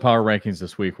 Again, no power rankings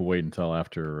this week. We'll wait until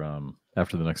after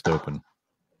the next Open,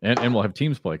 and we'll have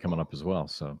teams play coming up as well.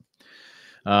 So,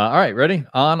 all right, ready?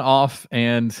 On, off,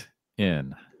 and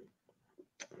in.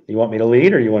 You want me to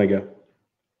lead, or you want to go?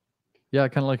 Yeah, I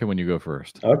kind of like it when you go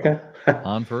first. Okay.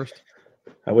 On first.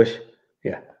 I wish.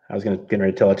 Yeah, I was getting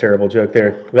ready to tell a terrible joke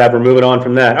there. Glad we're moving on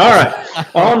from that. All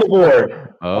right, on the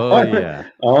board. Yeah,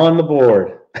 on the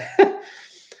board.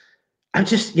 I'm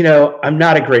just, I'm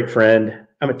not a great friend.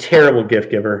 I'm a terrible gift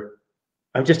giver.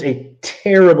 I'm just a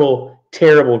terrible,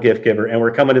 terrible gift giver. And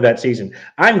we're coming to that season.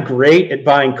 I'm great at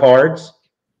buying cards,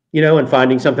 and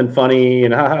finding something funny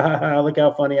and look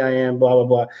how funny I am, blah, blah,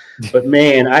 blah. But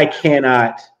man, I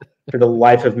cannot for the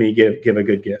life of me give a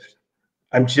good gift.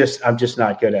 I'm just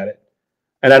not good at it.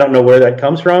 And I don't know where that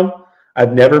comes from.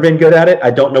 I've never been good at it.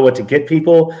 I don't know what to get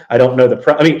people. I don't know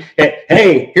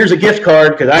hey, here's a gift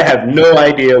card, because I have no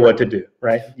idea what to do,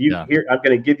 right? Here, I'm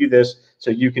going to give you this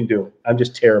so you can do it. I'm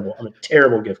just terrible. I'm a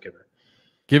terrible gift giver.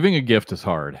 Giving a gift is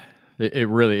hard. It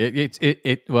really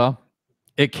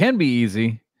it can be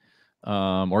easy,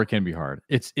 or it can be hard.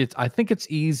 I think it's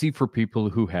easy for people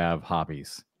who have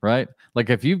hobbies, right? Like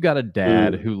if you've got a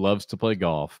dad who loves to play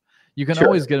golf, you can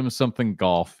always get him something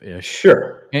golf-ish.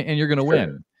 Sure. And you're going to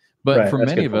win. But for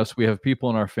many of us, we have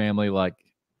people in our family like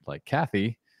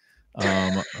Kathy,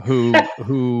 who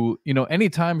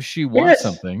anytime she wants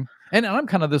something, and I'm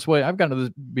kind of this way. I've gotten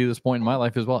to be this point in my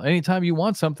life as well. Anytime you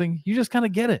want something, you just kind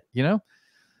of get it. There's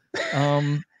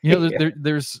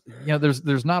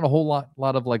not a whole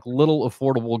lot of like little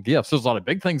affordable gifts. There's a lot of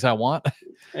big things I want, but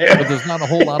there's not a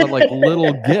whole lot of like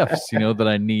little gifts, that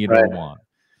I need or want.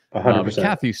 100%.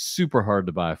 Kathy's super hard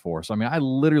to buy for. So I mean, I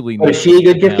literally. Is she a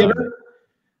good gift giver?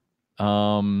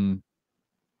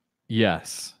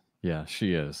 Yes. Yeah,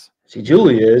 she is. See,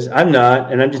 Julie is. I'm not,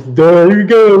 and I'm just, there you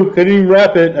go. Couldn't even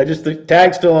wrap it. I just, the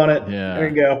tag's still on it. Yeah. There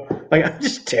you go. Like, I'm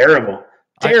just terrible.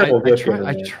 Terrible gift giver.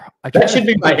 That should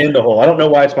be my in the hole. I don't know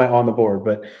why it's my on the board,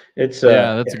 but it's.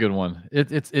 That's a good one.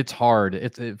 It's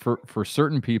hard. For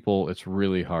certain people, it's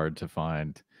really hard to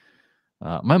find.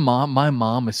 My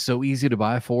mom is so easy to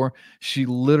buy for. She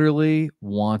literally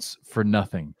wants for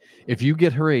nothing. If you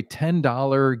get her a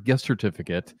 $10 gift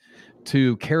certificate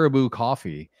to Caribou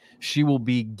Coffee, she will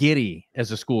be giddy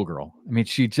as a schoolgirl. I mean,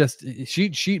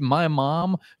 my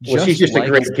mom. She's just a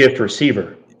great gift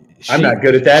receiver. I'm not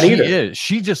good at that either.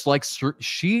 She just likes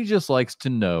to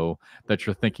know that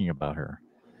you're thinking about her,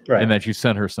 right? And that you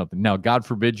sent her something. Now, God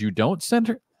forbid you don't send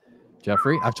her.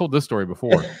 Jeffrey, I've told this story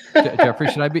before. Jeffrey,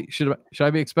 should I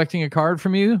be expecting a card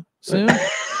from you soon?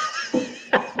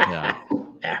 Yeah.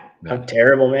 I'm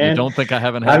terrible, man. You don't think I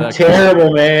haven't had I'm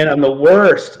terrible, man. I'm the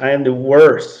worst. I am the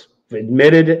worst.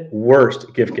 Admitted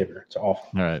worst gift giver. It's awful.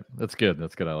 All right. That's good.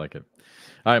 That's good. I like it.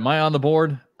 All right. My on the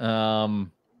board. I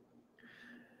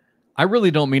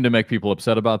really don't mean to make people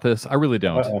upset about this. I really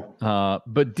don't.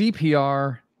 But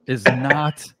DPR is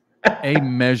not a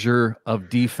measure of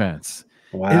defense.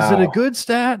 Wow. Is it a good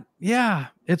stat? Yeah,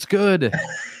 it's good.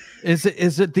 Is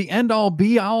it the end all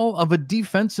be all of a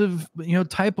defensive,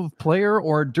 type of player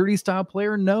or a dirty style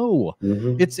player? No.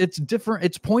 Mm-hmm. It's different.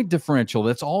 It's point differential.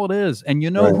 That's all it is. And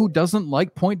who doesn't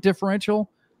like point differential?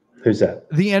 Who's that?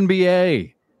 The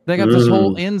NBA. They got this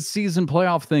whole in-season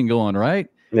playoff thing going, right?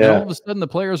 Yeah. And all of a sudden the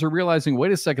players are realizing,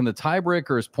 wait a second, the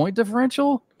tiebreaker is point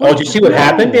differential. Oh, did you see what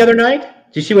happened the other night?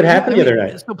 Did you see what happened the other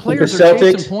night? So players are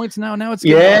chasing points now. Now it's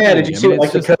did you see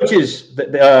the coaches?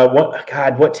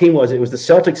 What team was it? It was the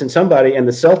Celtics and somebody, and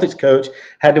the Celtics coach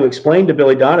had to explain to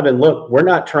Billy Donovan, "Look, we're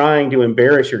not trying to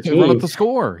embarrass your team. Run up the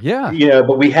score, yeah.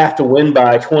 But we have to win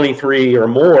by 23 or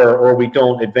more, or we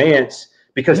don't advance."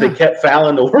 Because they kept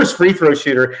fouling the worst free throw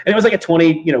shooter, and it was like a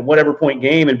 20, whatever point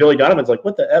game, and Billy Donovan's like,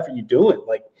 "What the F are you doing?"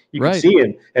 Like. You could see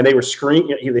him, and they were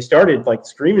screaming. They started like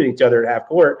screaming at each other at half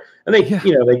court, and they,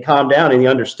 they calmed down and he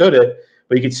understood it.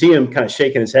 But you could see him kind of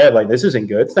shaking his head, like this isn't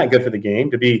good. It's not good for the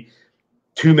game to be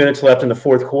 2 minutes left in the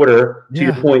fourth quarter. To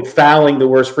your point, fouling the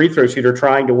worst free throw shooter,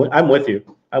 trying to win. I'm with you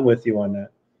on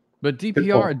that. But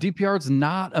DPR is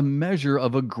not a measure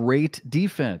of a great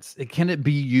defense. Can it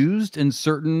be used in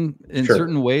certain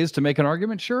ways to make an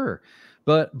argument? Sure.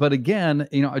 But again,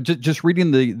 just reading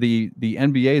the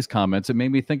NBA's comments, it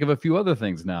made me think of a few other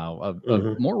things now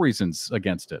of more reasons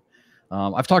against it.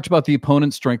 I've talked about the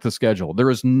opponent's strength of schedule. There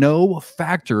is no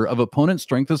factor of opponent's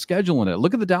strength of schedule in it.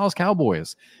 Look at the Dallas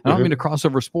Cowboys. I don't mean to cross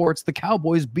over sports. The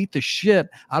Cowboys beat the shit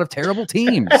out of terrible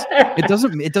teams. It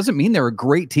doesn't mean they're a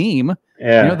great team.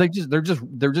 Yeah. They're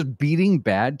just beating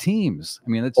bad teams. I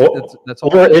mean, that's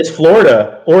all. Or is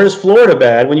Florida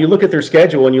bad? When you look at their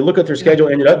schedule,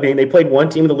 ended up being they played one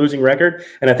team with a losing record,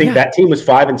 and I think that team was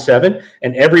 5-7,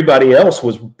 and everybody else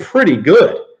was pretty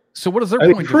good. So what does their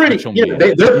point differential mean?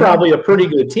 They're probably a pretty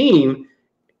good team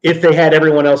if they had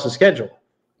everyone else's schedule.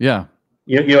 Yeah.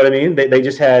 You know what I mean? They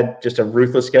just had a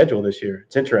ruthless schedule this year.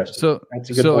 It's interesting.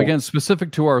 So again,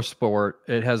 specific to our sport,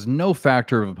 it has no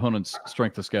factor of opponent's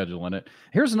strength of schedule in it.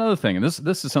 Here's another thing, and this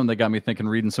is something that got me thinking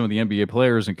reading some of the NBA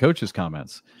players and coaches'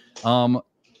 comments.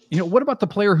 What about the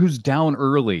player who's down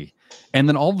early and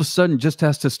then all of a sudden just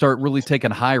has to start really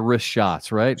taking high risk shots,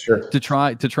 right? Sure. To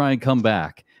try and come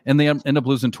back. And they end up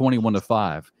losing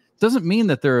 21-5. Doesn't mean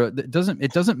that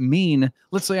it doesn't mean,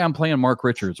 let's say I'm playing Mark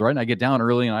Richards, right? And I get down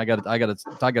early and I got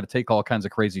to take all kinds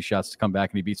of crazy shots to come back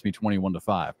and he beats me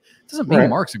 21-5. Doesn't mean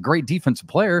Mark's a great defensive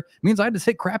player. It means I had to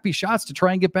take crappy shots to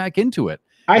try and get back into it.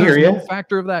 There's no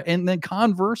factor of that. And then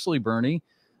conversely, Bernie,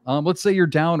 let's say you're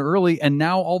down early and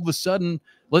now all of a sudden,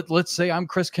 let's say I'm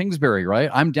Chris Kingsbury, right?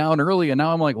 I'm down early and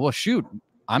now I'm like, well, shoot,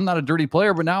 I'm not a dirty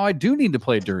player, but now I do need to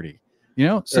play dirty.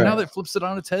 Now that flips it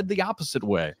on its head the opposite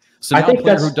way. So now a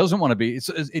player who doesn't want to be,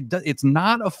 it's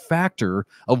not a factor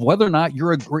of whether or not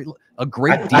you're a great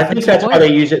defensive I think that's player. how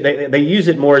they use it. They use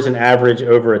it more as an average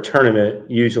over a tournament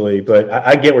usually, but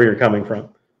I get where you're coming from.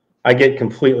 I get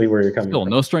completely where you're coming from.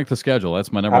 No strength of schedule.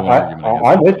 That's my number one argument.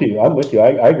 I'm with you.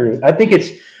 I agree. I think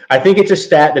it's a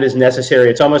stat that is necessary.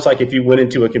 It's almost like if you went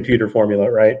into a computer formula,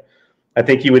 right? I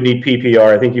think you would need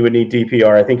PPR. I think you would need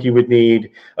DPR. I think you would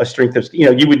need a strength of,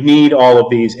 you would need all of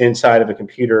these inside of a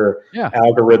computer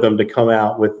algorithm to come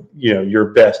out with, your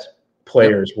best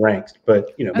players ranked.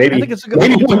 But, maybe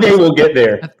one day we'll get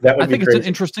there. That would be crazy. It's an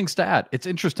interesting stat. It's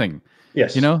interesting.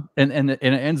 Yes. And it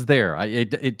ends there.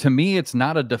 To me, it's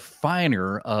not a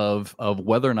definer of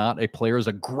whether or not a player is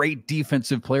a great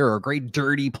defensive player or a great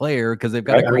dirty player because they've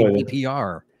got a great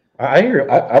PPR. I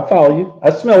hear. I follow you.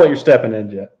 I smell what you're stepping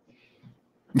in, Jeff.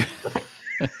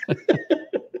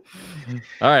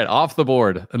 All right, off the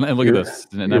board. And look at this.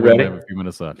 And now we have a few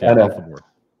minutes left. Yeah, off the board.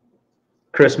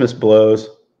 Christmas blows.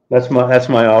 That's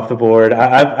my off the board.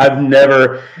 I've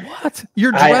never. What?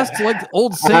 You're dressed like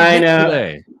old Saint Nick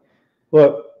today.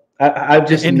 Look, I've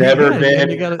just never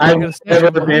been. I've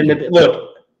never been.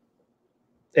 Look,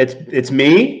 it's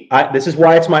me. This is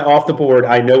why it's my off the board.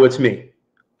 I know it's me.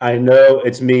 I know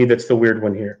it's me that's the weird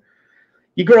one here.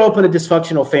 you grow up in a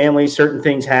dysfunctional family, certain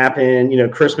things happen,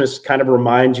 Christmas kind of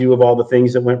reminds you of all the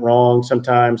things that went wrong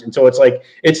sometimes. And so it's like,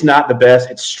 it's not the best.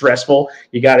 It's stressful.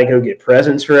 You got to go get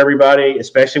presents for everybody,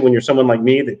 especially when you're someone like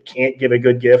me that can't give a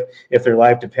good gift if their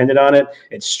life depended on it.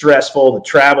 It's stressful. The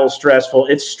travel's stressful.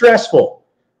 It's stressful.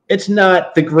 It's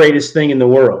not the greatest thing in the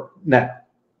world. Now,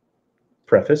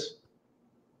 preface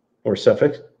or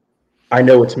suffix, I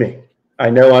know it's me. I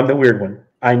know I'm the weird one.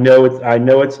 I'm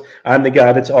the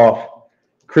guy that's off.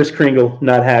 Chris Kringle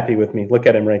not happy with me. Look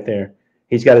at him right there.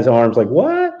 He's got his arms like,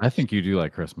 what? I think you do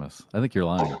like Christmas. I think you're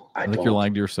lying. I think you're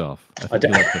lying to yourself.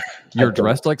 You're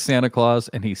dressed like Santa Claus,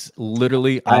 and he's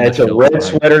literally on it's a red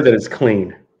sweater that is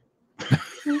clean.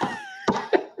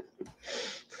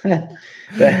 that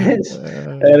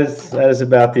is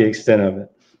about the extent of it.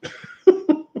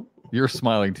 You're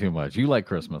smiling too much. You like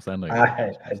Christmas. I know you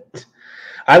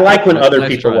I like when other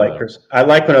people like Christmas. I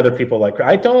like when other people like.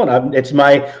 I don't.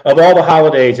 Of all the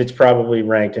holidays, it's probably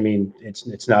ranked. I mean,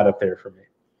 it's not up there for me.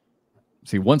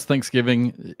 See, once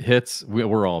Thanksgiving hits,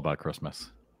 we're all about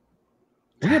Christmas.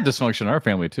 We have dysfunction in our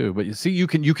family too, but you see, you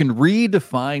can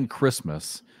redefine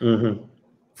Christmas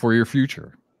for your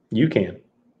future. You can.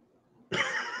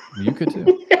 You could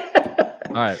too.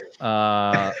 All right.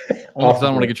 I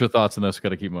want to get your thoughts on this. Got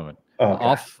to keep moving.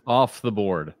 Off the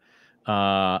board.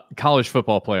 College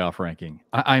football playoff ranking.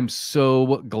 I'm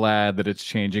so glad that it's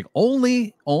changing.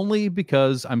 Only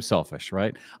because I'm selfish,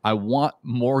 right? I want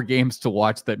more games to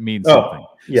watch that mean something.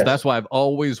 Yes. So that's why I've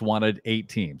always wanted 8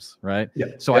 teams, right?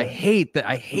 Yep. So yep.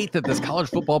 I hate that this college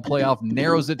football playoff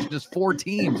narrows it to just 4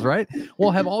 teams, right?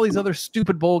 We'll have all these other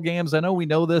stupid bowl games. I know we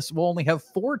know this. We'll only have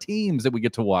 4 teams that we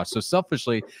get to watch. So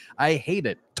selfishly, I hate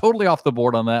it. Totally off the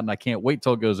board on that, and I can't wait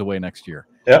till it goes away next year.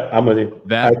 Yep, I'm with you.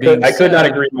 I could not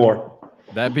agree more.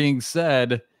 That being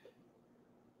said,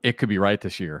 it could be right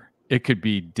this year. It could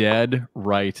be dead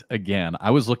right again.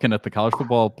 I was looking at the college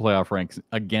football playoff ranks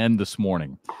again this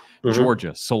morning.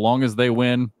 Georgia, so long as they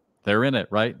win, they're in it,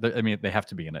 right? I mean, they have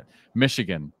to be in it.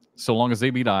 Michigan, so long as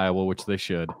they beat Iowa, which they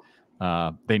should,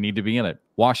 they need to be in it.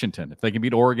 Washington, if they can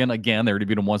beat Oregon again, they already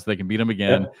beat them once. They can beat them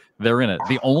again. They're in it.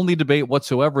 The only debate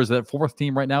whatsoever is that 4th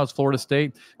team right now is Florida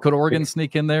State. Could Oregon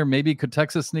sneak in there? Maybe. Could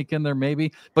Texas sneak in there?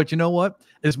 Maybe. But you know what?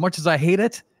 As much as I hate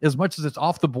it, as much as it's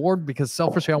off the board because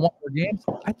selfishly I want more games,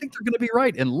 I think they're going to be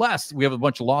right unless we have a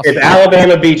bunch of losses. If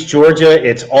Alabama beats Georgia,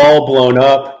 it's all blown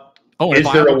up. Oh,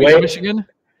 is there a way? Michigan?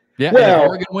 Yeah, well, if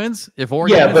Oregon wins,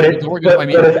 hold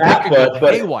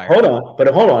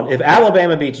on. If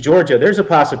Alabama beats Georgia, there's a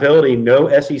possibility no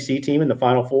SEC team in the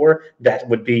Final Four. That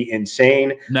would be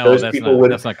insane. No, that's not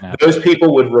going to happen. Those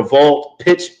people would revolt,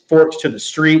 pitchforks to the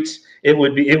streets. It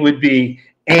would be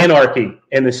anarchy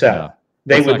in the South. No,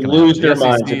 they would lose their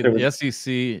minds. The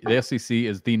SEC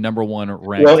is the #1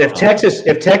 ranked. Well, if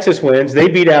Texas wins, they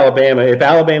beat Alabama. If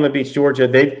Alabama beats Georgia,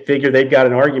 they figure they've got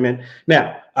an argument.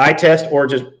 Now, eye test or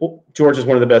just Georgia's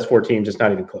one of the best 4 teams. It's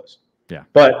not even close. Yeah.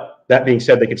 But that being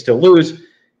said, they could still lose.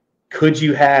 Could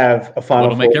you have a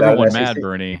Final Four? It'll make everyone mad,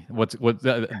 Bernie. What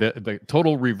the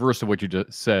total reverse of what you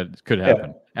just said could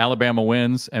happen. Yeah. Alabama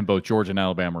wins, and both Georgia and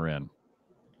Alabama are in.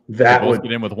 That would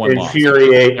get in with one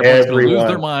infuriate everyone. Lose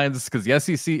their minds because the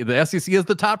SEC is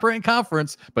the top-ranked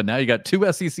conference, but now you got 2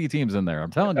 SEC teams in there.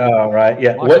 I'm telling you. Oh, right,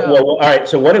 yeah. All right.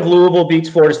 So what if Louisville beats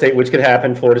Florida State, which could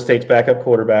happen? Florida State's backup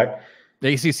quarterback.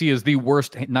 The ACC is the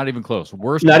worst, not even close.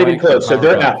 Worst, not even close. So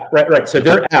they're out. Right. So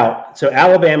they're out. So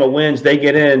Alabama wins, they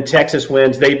get in. Texas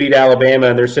wins, they beat Alabama,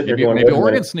 and they're sitting there going. Maybe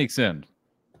Oregon sneaks in.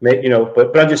 Maybe,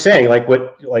 but I'm just saying,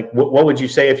 what would you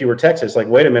say if you were Texas? Like,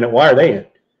 wait a minute, why are they in?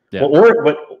 Yeah.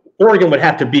 Well, Oregon would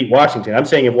have to beat Washington. I'm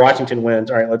saying if Washington wins,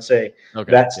 all right, let's say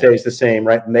that stays the same,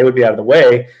 right? And they would be out of the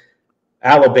way.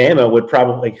 Alabama would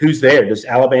probably, who's there? Does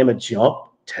Alabama jump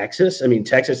Texas? I mean,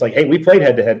 Texas, like, hey, we played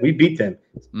head-to-head. We beat them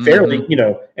fairly,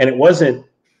 and it wasn't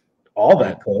all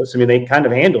that close. I mean, they kind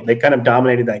of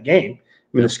dominated that game.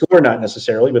 I mean, the score not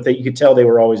necessarily, but you could tell they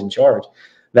were always in charge.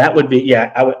 That would be,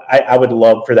 I would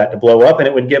love for that to blow up, and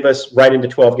it would give us right into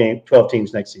 12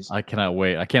 teams next season. I cannot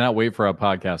wait. I cannot wait for our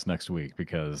podcast next week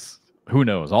because who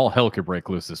knows? All hell could break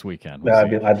loose this weekend.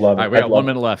 I'd love it. All right, we got 1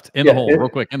 minute left. In the hole, real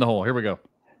quick. In the hole. Here we go.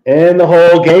 In the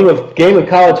hole. Game of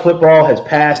college football has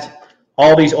passed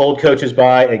all these old coaches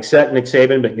by, except Nick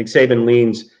Saban, but Nick Saban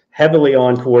leans heavily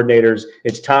on coordinators.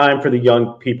 It's time for the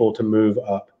young people to move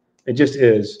up. It just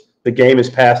is. The game has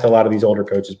passed a lot of these older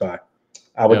coaches by.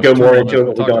 I would go more into it,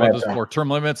 but we don't have time. More term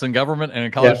limits in government and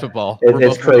in college football.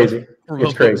 It's crazy.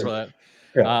 It's crazy. For that.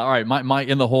 Yeah. All right, my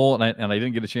in the hole, and I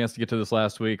didn't get a chance to get to this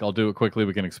last week. I'll do it quickly.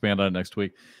 We can expand on it next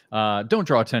week. Don't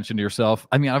draw attention to yourself.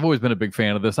 I mean, I've always been a big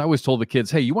fan of this. I always told the kids,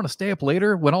 hey, you want to stay up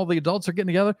later when all the adults are getting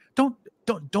together? Don't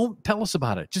don't tell us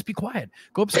about it. Just be quiet.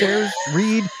 Go upstairs,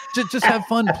 read, just have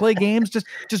fun, play games. Just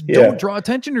don't draw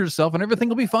attention to yourself, and everything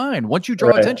will be fine. Once you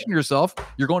draw attention to yourself,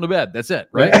 you're going to bed. That's it,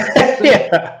 right?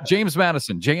 Yeah. James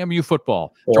Madison, JMU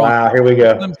football. Wow, here we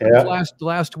go.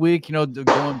 Last week, going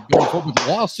forward with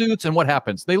lawsuits, and what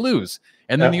happens? They lose,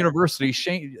 and then the university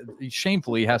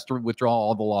shamefully has to withdraw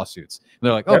all the lawsuits. And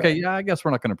they're like, okay, yeah, I guess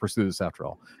we're not going to pursue this after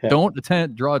all. Don't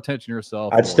draw attention to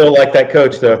yourself. I'd still like that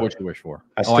coach, though. What you wish for?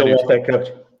 I still want that coach.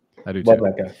 I do Love too.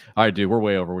 that guy. All right, dude, we're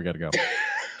way over. We got to go.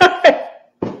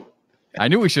 I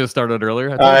knew we should have started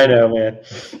earlier. I know, man.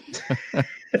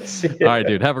 All right,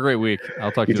 dude. Have a great week.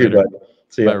 I'll talk to you too, later. bud.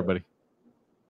 See ya. Bye, everybody.